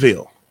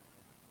Jacksonville.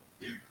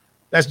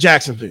 That's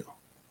Jacksonville.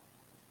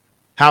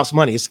 House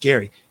money is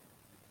scary.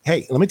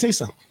 Hey, let me tell you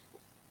something.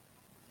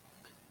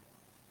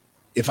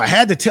 If I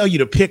had to tell you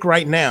to pick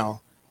right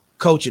now,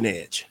 coaching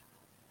edge,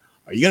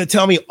 are you going to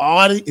tell me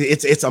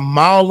it's a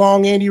mile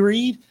long Andy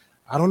Reid?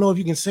 I don't know if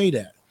you can say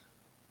that.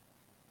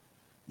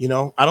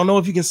 I don't know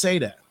if you can say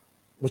that.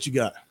 What you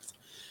got?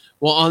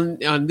 Well,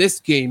 on this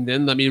game,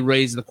 then, let me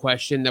raise the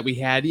question that we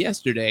had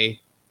yesterday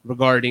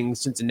regarding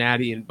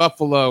Cincinnati and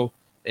Buffalo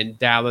and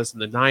Dallas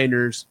and the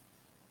Niners.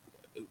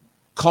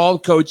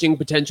 Called coaching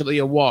potentially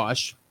a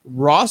wash,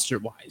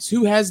 roster-wise.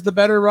 Who has the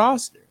better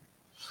roster?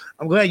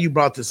 I'm glad you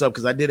brought this up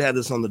because I did have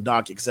this on the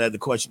docket because I had the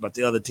question about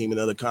the other team in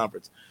the other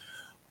conference.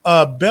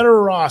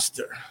 Better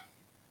roster.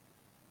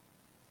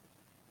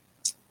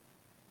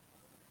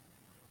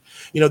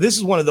 This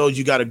is one of those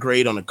you got to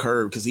grade on a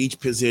curve because each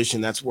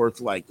position that's worth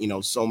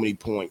so many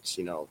points,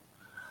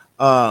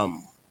 I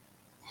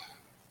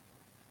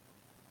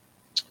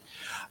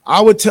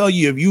would tell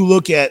you if you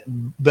look at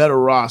better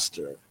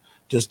roster,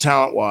 just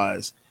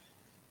talent-wise,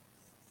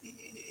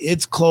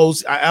 it's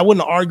close. I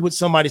wouldn't argue with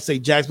somebody say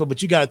Jacksonville,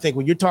 but you got to think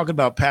when you're talking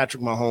about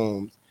Patrick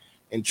Mahomes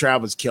and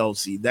Travis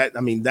Kelce,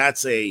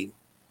 that's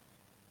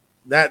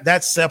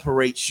That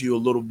separates you a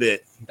little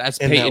bit. That's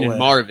Peyton and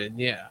Marvin,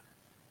 yeah.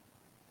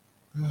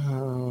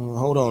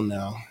 Hold on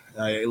now.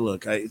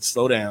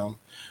 Slow down,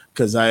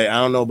 because I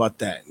don't know about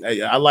that.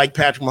 I like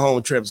Patrick Mahomes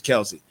and Travis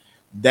Kelce.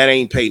 That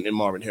ain't Peyton and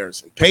Marvin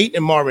Harrison. Peyton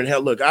and Marvin,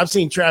 look, I've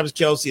seen Travis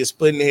Kelce as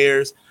splitting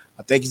hairs.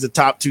 I think he's the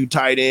top 2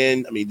 tight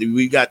end. I mean,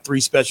 we got 3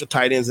 special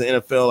tight ends in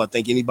the NFL. I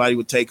think anybody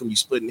would take him. You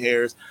splitting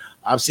hairs.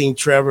 I've seen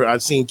Trevor.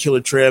 I've seen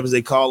Killer Trev, as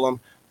they call him,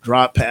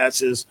 drop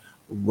passes,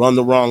 run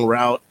the wrong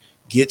route,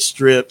 get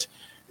stripped.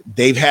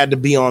 They've had to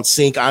be on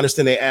sync. I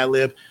understand they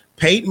ad-lib.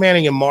 Peyton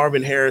Manning and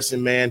Marvin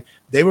Harrison, man,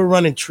 they were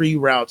running tree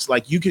routes.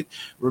 Like, you could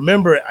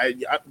remember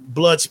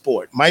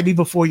Bloodsport. Might be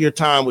before your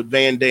time with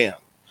Van Damme.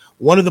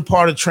 One of the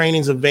part of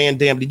trainings of Van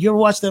Damme. Did you ever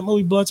watch that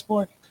movie,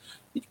 Bloodsport?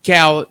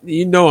 Cal,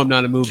 you know I'm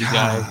not a movie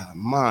guy.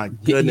 My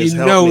goodness, you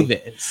know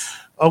this.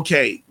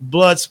 Okay,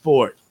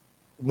 Bloodsport.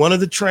 One of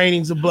the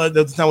trainings of Blood,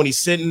 that's when he's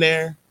sitting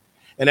there,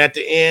 and at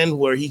the end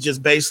where he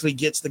just basically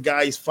gets the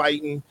guy he's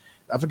fighting.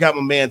 I forgot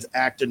my man's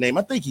actor name.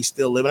 I think he's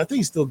still living. I think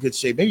he's still in good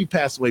shape. Maybe he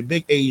passed away.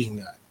 Big Asian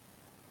guy.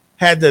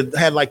 Had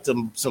like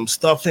some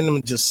stuff in him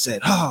and just said,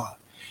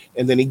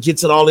 and then he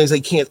gets it all in. He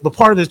can't. But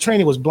part of his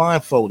training was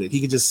blindfolded. He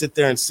could just sit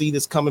there and see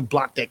this coming,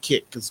 block that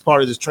kick, because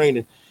part of his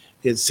training.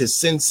 His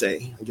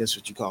sensei, I guess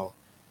what you call him,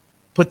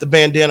 put the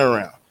bandana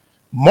around.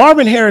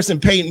 Marvin Harrison,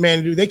 Peyton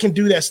Manning, they can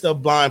do that stuff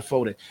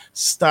blindfolded.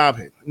 Stop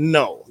it.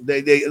 No,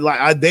 they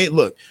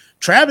look.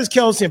 Travis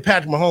Kelce and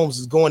Patrick Mahomes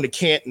is going to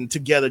Canton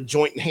together,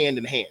 joint and hand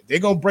in hand. They're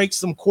gonna break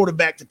some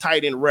quarterback to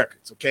tight end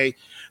records. Okay,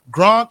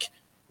 Gronk,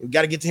 we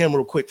got to get to him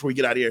real quick before we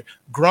get out of here.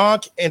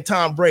 Gronk and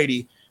Tom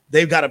Brady,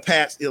 they've got to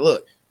pass.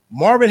 Look,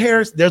 Marvin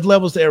Harris, there's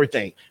levels to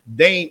everything.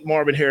 They ain't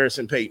Marvin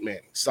Harrison, Peyton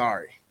Manning.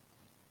 Sorry,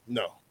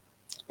 no.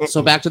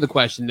 So back to the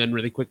question then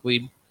really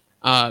quickly.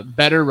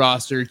 Better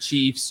roster,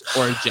 Chiefs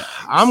or Jets?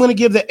 I'm going to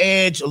give the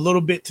edge a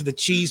little bit to the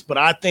Chiefs, but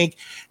I think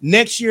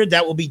next year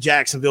that will be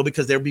Jacksonville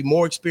because there'll be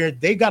more experience.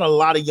 They've got a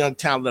lot of young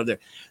talent up there.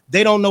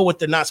 They don't know what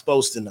they're not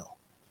supposed to know.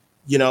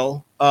 You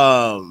know,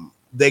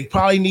 they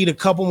probably need a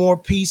couple more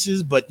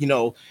pieces, but, you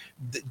know,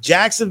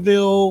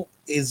 Jacksonville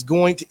is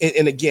going to,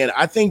 and again,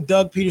 I think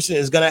Doug Peterson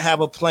is going to have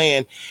a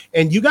plan.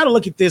 And you got to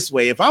look at it this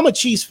way. If I'm a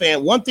Chiefs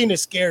fan, one thing that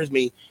scares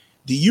me,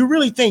 do you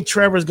really think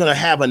Trevor's going to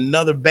have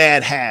another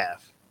bad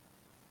half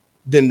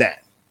than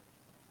that?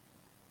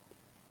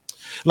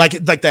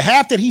 Like the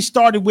half that he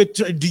started with,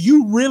 do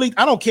you really?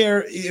 I don't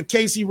care if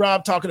KC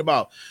Rob talking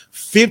about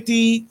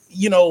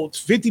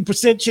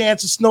 50%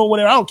 chance of snow,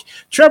 whatever.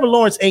 Trevor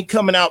Lawrence ain't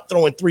coming out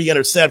throwing 3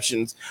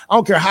 interceptions. I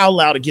don't care how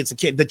loud it gets a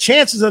kid. The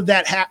chances of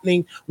that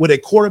happening with a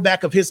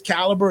quarterback of his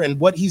caliber and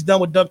what he's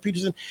done with Doug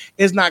Peterson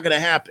is not going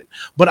to happen.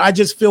 But I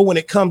just feel when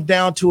it comes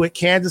down to it,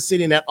 Kansas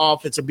City and that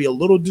offense will be a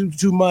little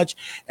too much.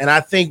 And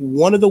I think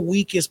one of the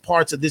weakest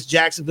parts of this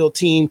Jacksonville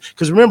team,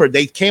 because remember,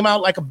 they came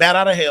out like a bat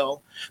out of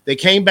hell. They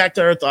came back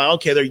to earth. Thought,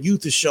 okay, their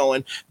youth is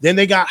showing. Then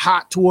they got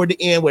hot toward the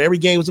end where every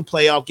game was a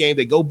playoff game.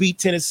 They go beat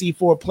Tennessee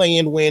for a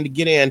play-in win to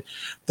get in.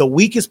 The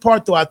weakest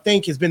part, though, I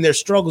think, has been their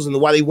struggles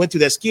and why they went through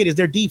that skid is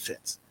their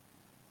defense.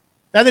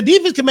 Now, the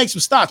defense can make some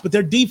stops, but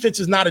their defense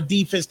is not a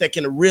defense that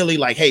can really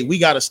like, hey, we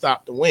got to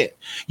stop to win.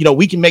 You know,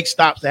 we can make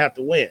stops to have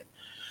to win.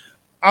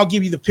 I'll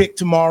give you the pick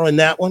tomorrow in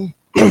that one.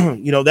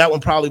 You know, that one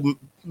probably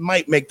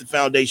might make the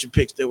foundation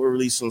picks that were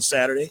released on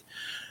Saturday.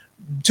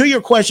 To your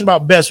question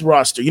about best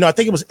roster, you know, I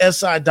think it was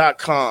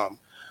SI.com.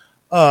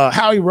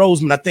 Howie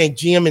Roseman, I think,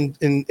 GM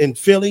in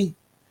Philly,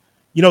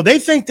 you know, they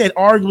think that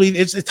arguably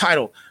it's the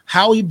title,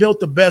 how he built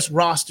the best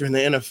roster in the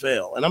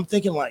NFL. And I'm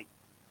thinking, like,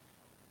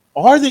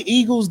 are the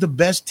Eagles the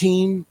best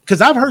team?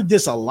 Because I've heard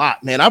this a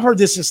lot, man. I've heard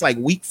this since like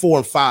week 4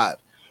 and 5.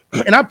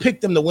 And I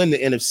picked them to win the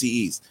NFC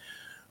East.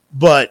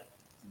 But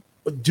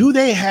do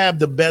they have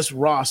the best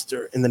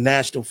roster in the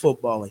National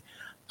Football League?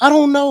 I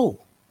don't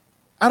know.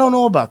 I don't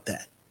know about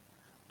that.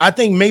 I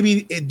think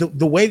maybe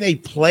the way they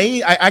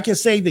play, I can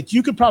say that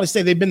you could probably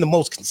say they've been the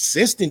most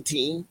consistent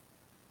team,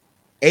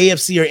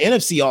 AFC or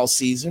NFC all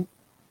season.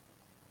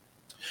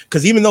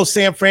 Because even though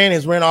San Fran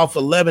has ran off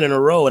 11 in a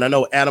row, and I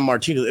know Adam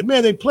Martinez,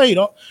 man, they played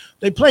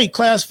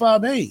Class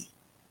 5A.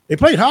 They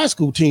played high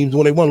school teams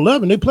when they won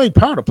 11. They played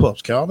powder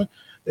puffs, Calvin.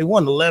 They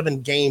won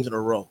 11 games in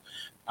a row.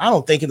 I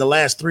don't think in the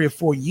last 3 or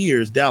 4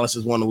 years Dallas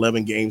has won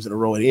 11 games in a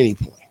row at any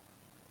point.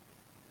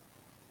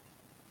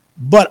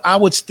 But I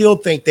would still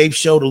think they've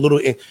showed a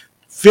little.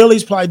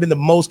 Philly's probably been the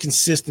most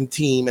consistent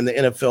team in the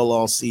NFL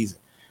all season.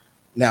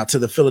 Now, to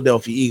the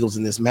Philadelphia Eagles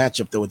in this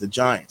matchup, though, with the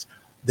Giants,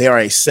 they are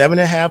a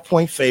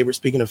 7.5-point favorite.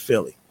 Speaking of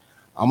Philly,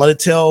 I'm going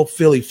to tell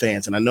Philly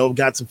fans, and I know I've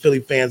got some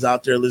Philly fans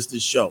out there listening to the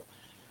show.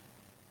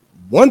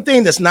 One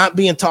thing that's not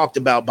being talked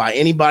about by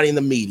anybody in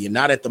the media,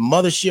 not at the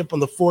mothership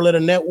on the 4-letter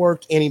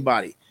network,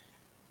 anybody.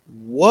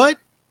 What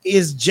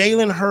is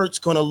Jalen Hurts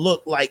going to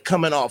look like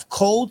coming off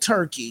cold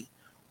turkey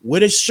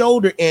with a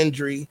shoulder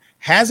injury,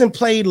 hasn't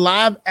played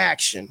live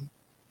action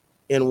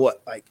in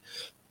what, like,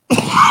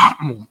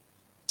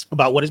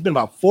 about what it's been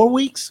about 4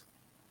 weeks,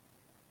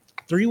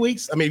 3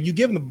 weeks? I mean, if you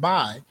give him the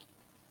bye,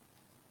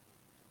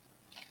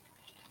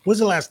 when's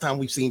the last time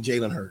we've seen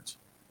Jalen Hurts?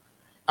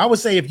 I would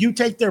say if you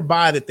take their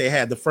bye that they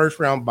had, the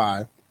first round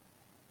bye,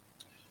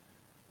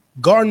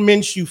 Gardner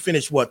Minshew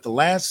finished what, the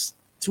last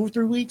 2 or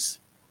 3 weeks?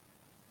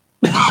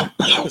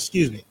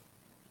 Excuse me.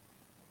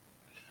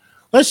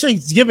 Let's say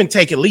give and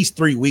take at least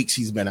 3 weeks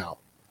he's been out,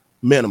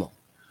 minimum.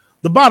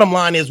 The bottom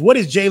line is, what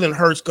is Jalen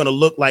Hurts going to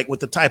look like with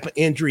the type of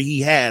injury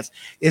he has?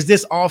 Is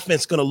this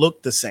offense going to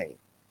look the same?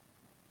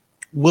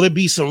 Will it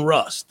be some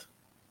rust?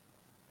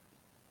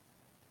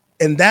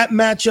 And that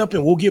matchup,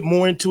 and we'll get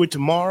more into it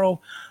tomorrow,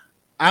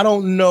 I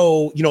don't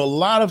know. You know, a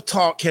lot of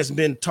talk has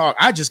been talk.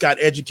 I just got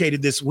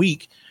educated this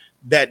week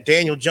that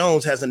Daniel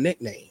Jones has a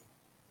nickname.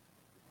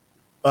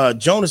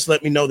 Jonas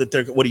let me know that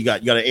they're. What do you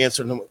got? You got to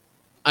answer them.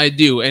 I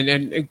do,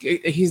 and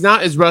he's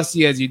not as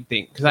rusty as you'd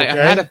think, because I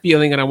had a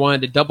feeling, and I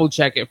wanted to double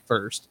check it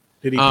first.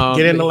 Did he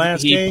get in the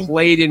last game? He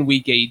played in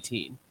Week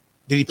 18.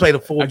 Did he play the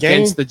full game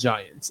against the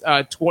Giants?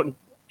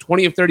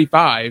 20 of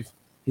 35.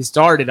 He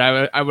started.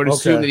 I would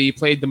assume that he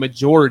played the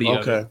majority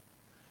of it.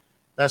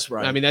 That's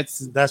right. I mean,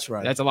 that's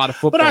right. That's a lot of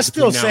football. But I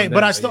still say,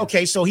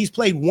 okay. So he's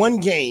played one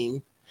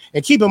game,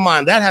 and keep in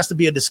mind that has to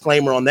be a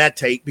disclaimer on that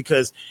take,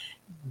 because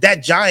the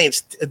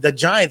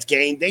Giants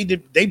game,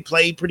 they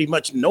played pretty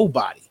much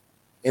nobody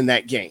in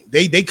that game.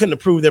 They couldn't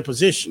approve their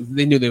position.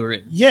 They knew they were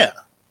in. Yeah.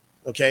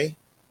 Okay.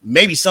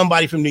 Maybe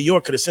somebody from New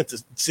York could have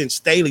sent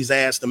Staley's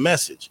ass the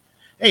message.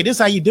 Hey, this is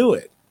how you do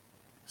it.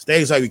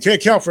 Staley's like, we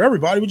can't count for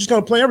everybody. We're just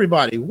going to play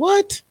everybody.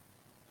 What?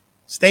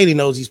 Staley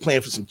knows he's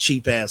playing for some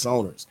cheap ass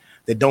owners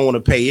that don't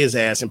want to pay his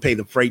ass and pay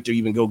the freight to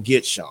even go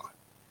get Sean.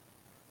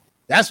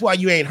 That's why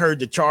you ain't heard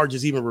the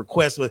Chargers even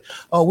request with,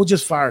 we'll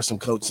just fire some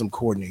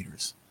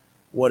coordinators,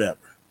 whatever.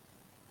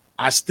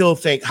 I still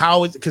think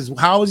how is he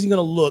going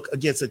to look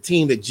against a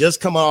team that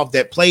just come off,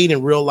 that played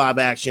in real live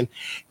action,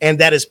 and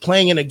that is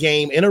playing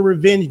in a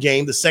revenge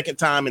game, the second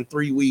time in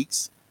 3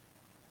 weeks,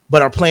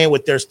 but are playing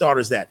with their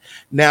starters.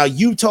 Now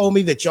you told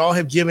me that y'all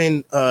have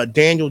given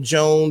Daniel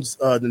Jones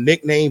the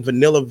nickname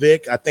Vanilla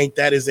Vic. I think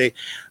that is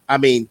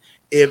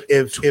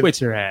if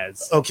Twitter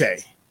has.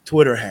 Okay.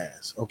 Twitter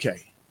has.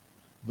 Okay.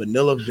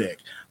 Vanilla Vic.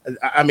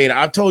 I mean,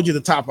 I've told you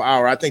the top of the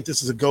hour. I think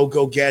this is a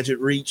go gadget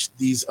reach.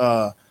 These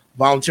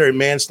voluntary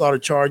manslaughter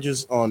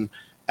charges on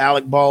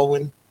Alec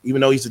Baldwin,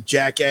 even though he's a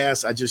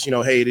jackass. I just,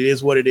 hey, it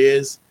is what it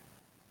is.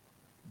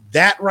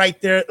 That right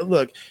there.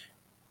 Look,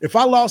 if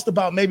I lost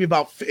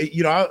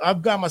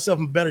I've got myself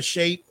in better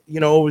shape,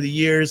 over the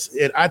years.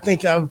 And I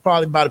think I would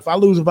probably if I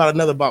lose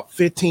about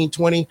 15,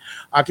 20,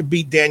 I could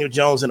beat Daniel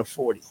Jones in a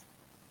 40.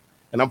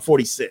 And I'm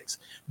 46.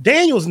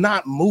 Daniel's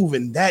not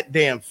moving that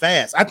damn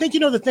fast. I think,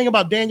 the thing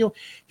about Daniel,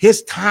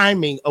 his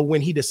timing of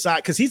when he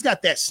decides, because he's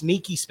got that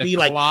sneaky speed,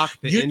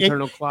 the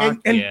internal clock.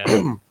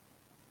 Well,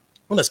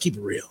 let's keep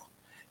it real.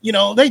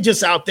 They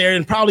just out there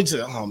and probably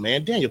say, oh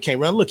man, Daniel can't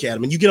run. Look at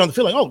him. And you get on the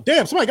field like, oh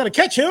damn, somebody got to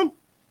catch him.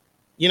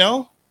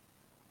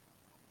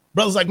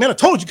 Brother's like, man, I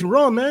told you can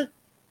run, man.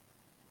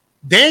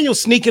 Daniel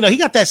sneaking up. He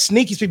got that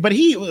sneaky speed, but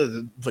he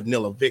was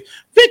Vanilla Vic.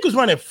 Vic was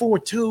running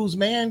 4.2s,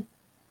 man.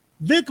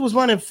 Vic was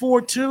running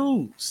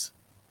 4.2s.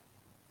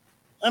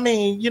 I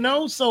mean,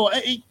 so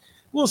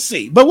we'll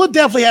see. But we'll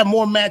definitely have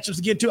more matchups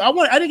to get to. I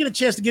didn't get a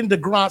chance to get into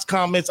Gronk's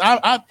comments.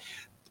 I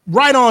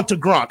right on to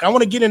Gronk. I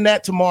want to get in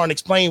that tomorrow and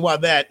explain why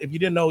that. If you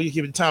didn't know, you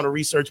give it time to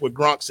research what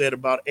Gronk said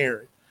about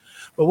Aaron.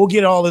 But we'll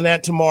get all of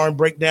that tomorrow and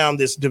break down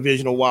this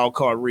divisional wild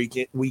card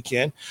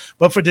weekend.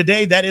 But for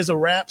today, that is a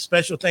wrap.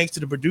 Special thanks to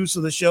the producer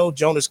of the show,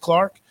 Jonas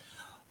Clark,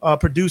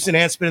 producing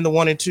and spinning the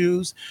 1 and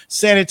 2s.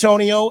 San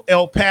Antonio,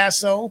 El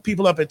Paso,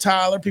 people up in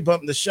Tyler, people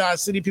up in the Shaw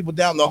City, people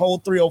down in the whole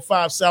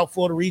 305 South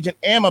Florida region,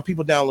 and my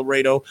people down in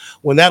Laredo.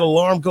 When that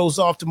alarm goes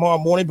off tomorrow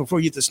morning, before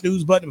you hit the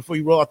snooze button, before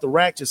you roll out the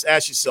rack, just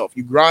ask yourself,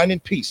 you grind in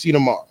peace. See you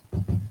tomorrow.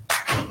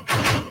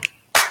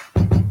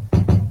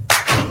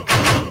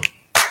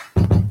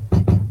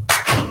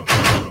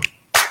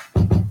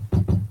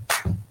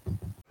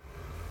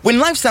 When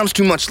life sounds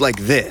too much like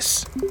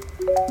this,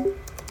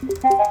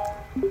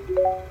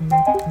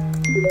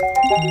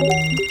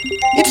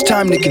 it's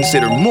time to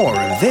consider more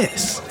of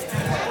this.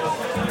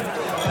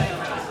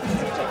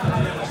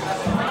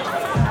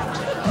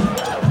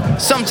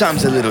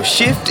 Sometimes a little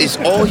shift is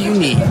all you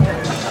need.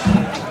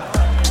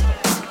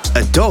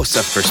 A dose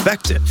of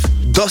perspective.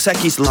 Dos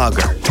Equis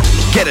Lager.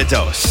 Get a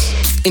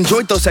dose.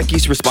 Enjoy Dos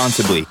Equis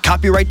responsibly.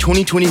 Copyright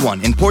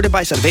 2021. Imported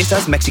by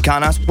Cervezas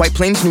Mexicanas, White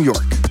Plains, New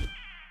York.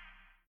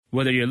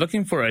 Whether you're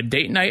looking for a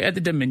date night at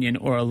the Dominion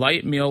or a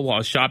light meal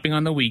while shopping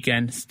on the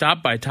weekend,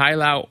 stop by Thai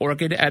Lao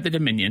Orchid at the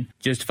Dominion.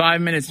 Just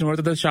 5 minutes north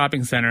of the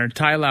shopping center,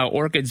 Thai Lao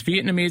Orchid's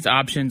Vietnamese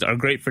options are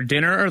great for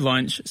dinner or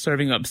lunch,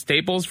 serving up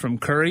staples from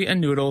curry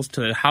and noodles to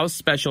the house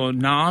special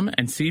Nam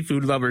and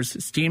seafood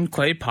lovers steamed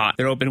clay pot.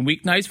 They're open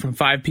weeknights from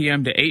 5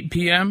 p.m. to 8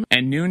 p.m.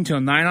 and noon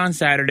till 9 on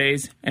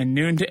Saturdays and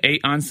noon to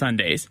 8 on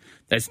Sundays.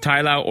 That's Thai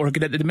Lao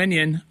Orchid at the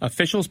Dominion,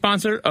 official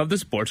sponsor of the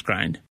Sports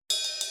Grind.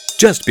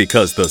 Just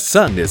because the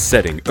sun is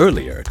setting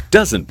earlier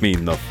doesn't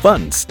mean the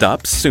fun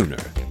stops sooner.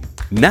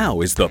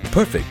 Now is the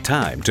perfect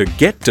time to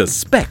get to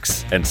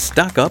Specs and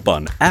stock up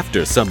on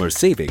after summer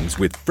savings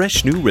with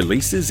fresh new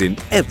releases in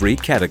every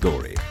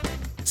category.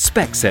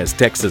 Specs has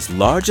Texas'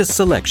 largest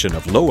selection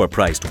of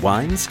lower-priced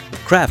wines,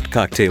 craft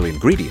cocktail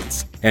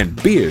ingredients,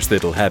 and beers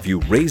that'll have you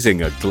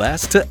raising a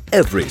glass to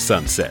every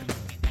sunset.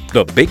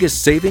 The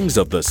biggest savings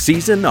of the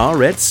season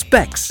are at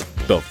Specs.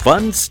 The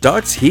fun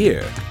starts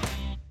here.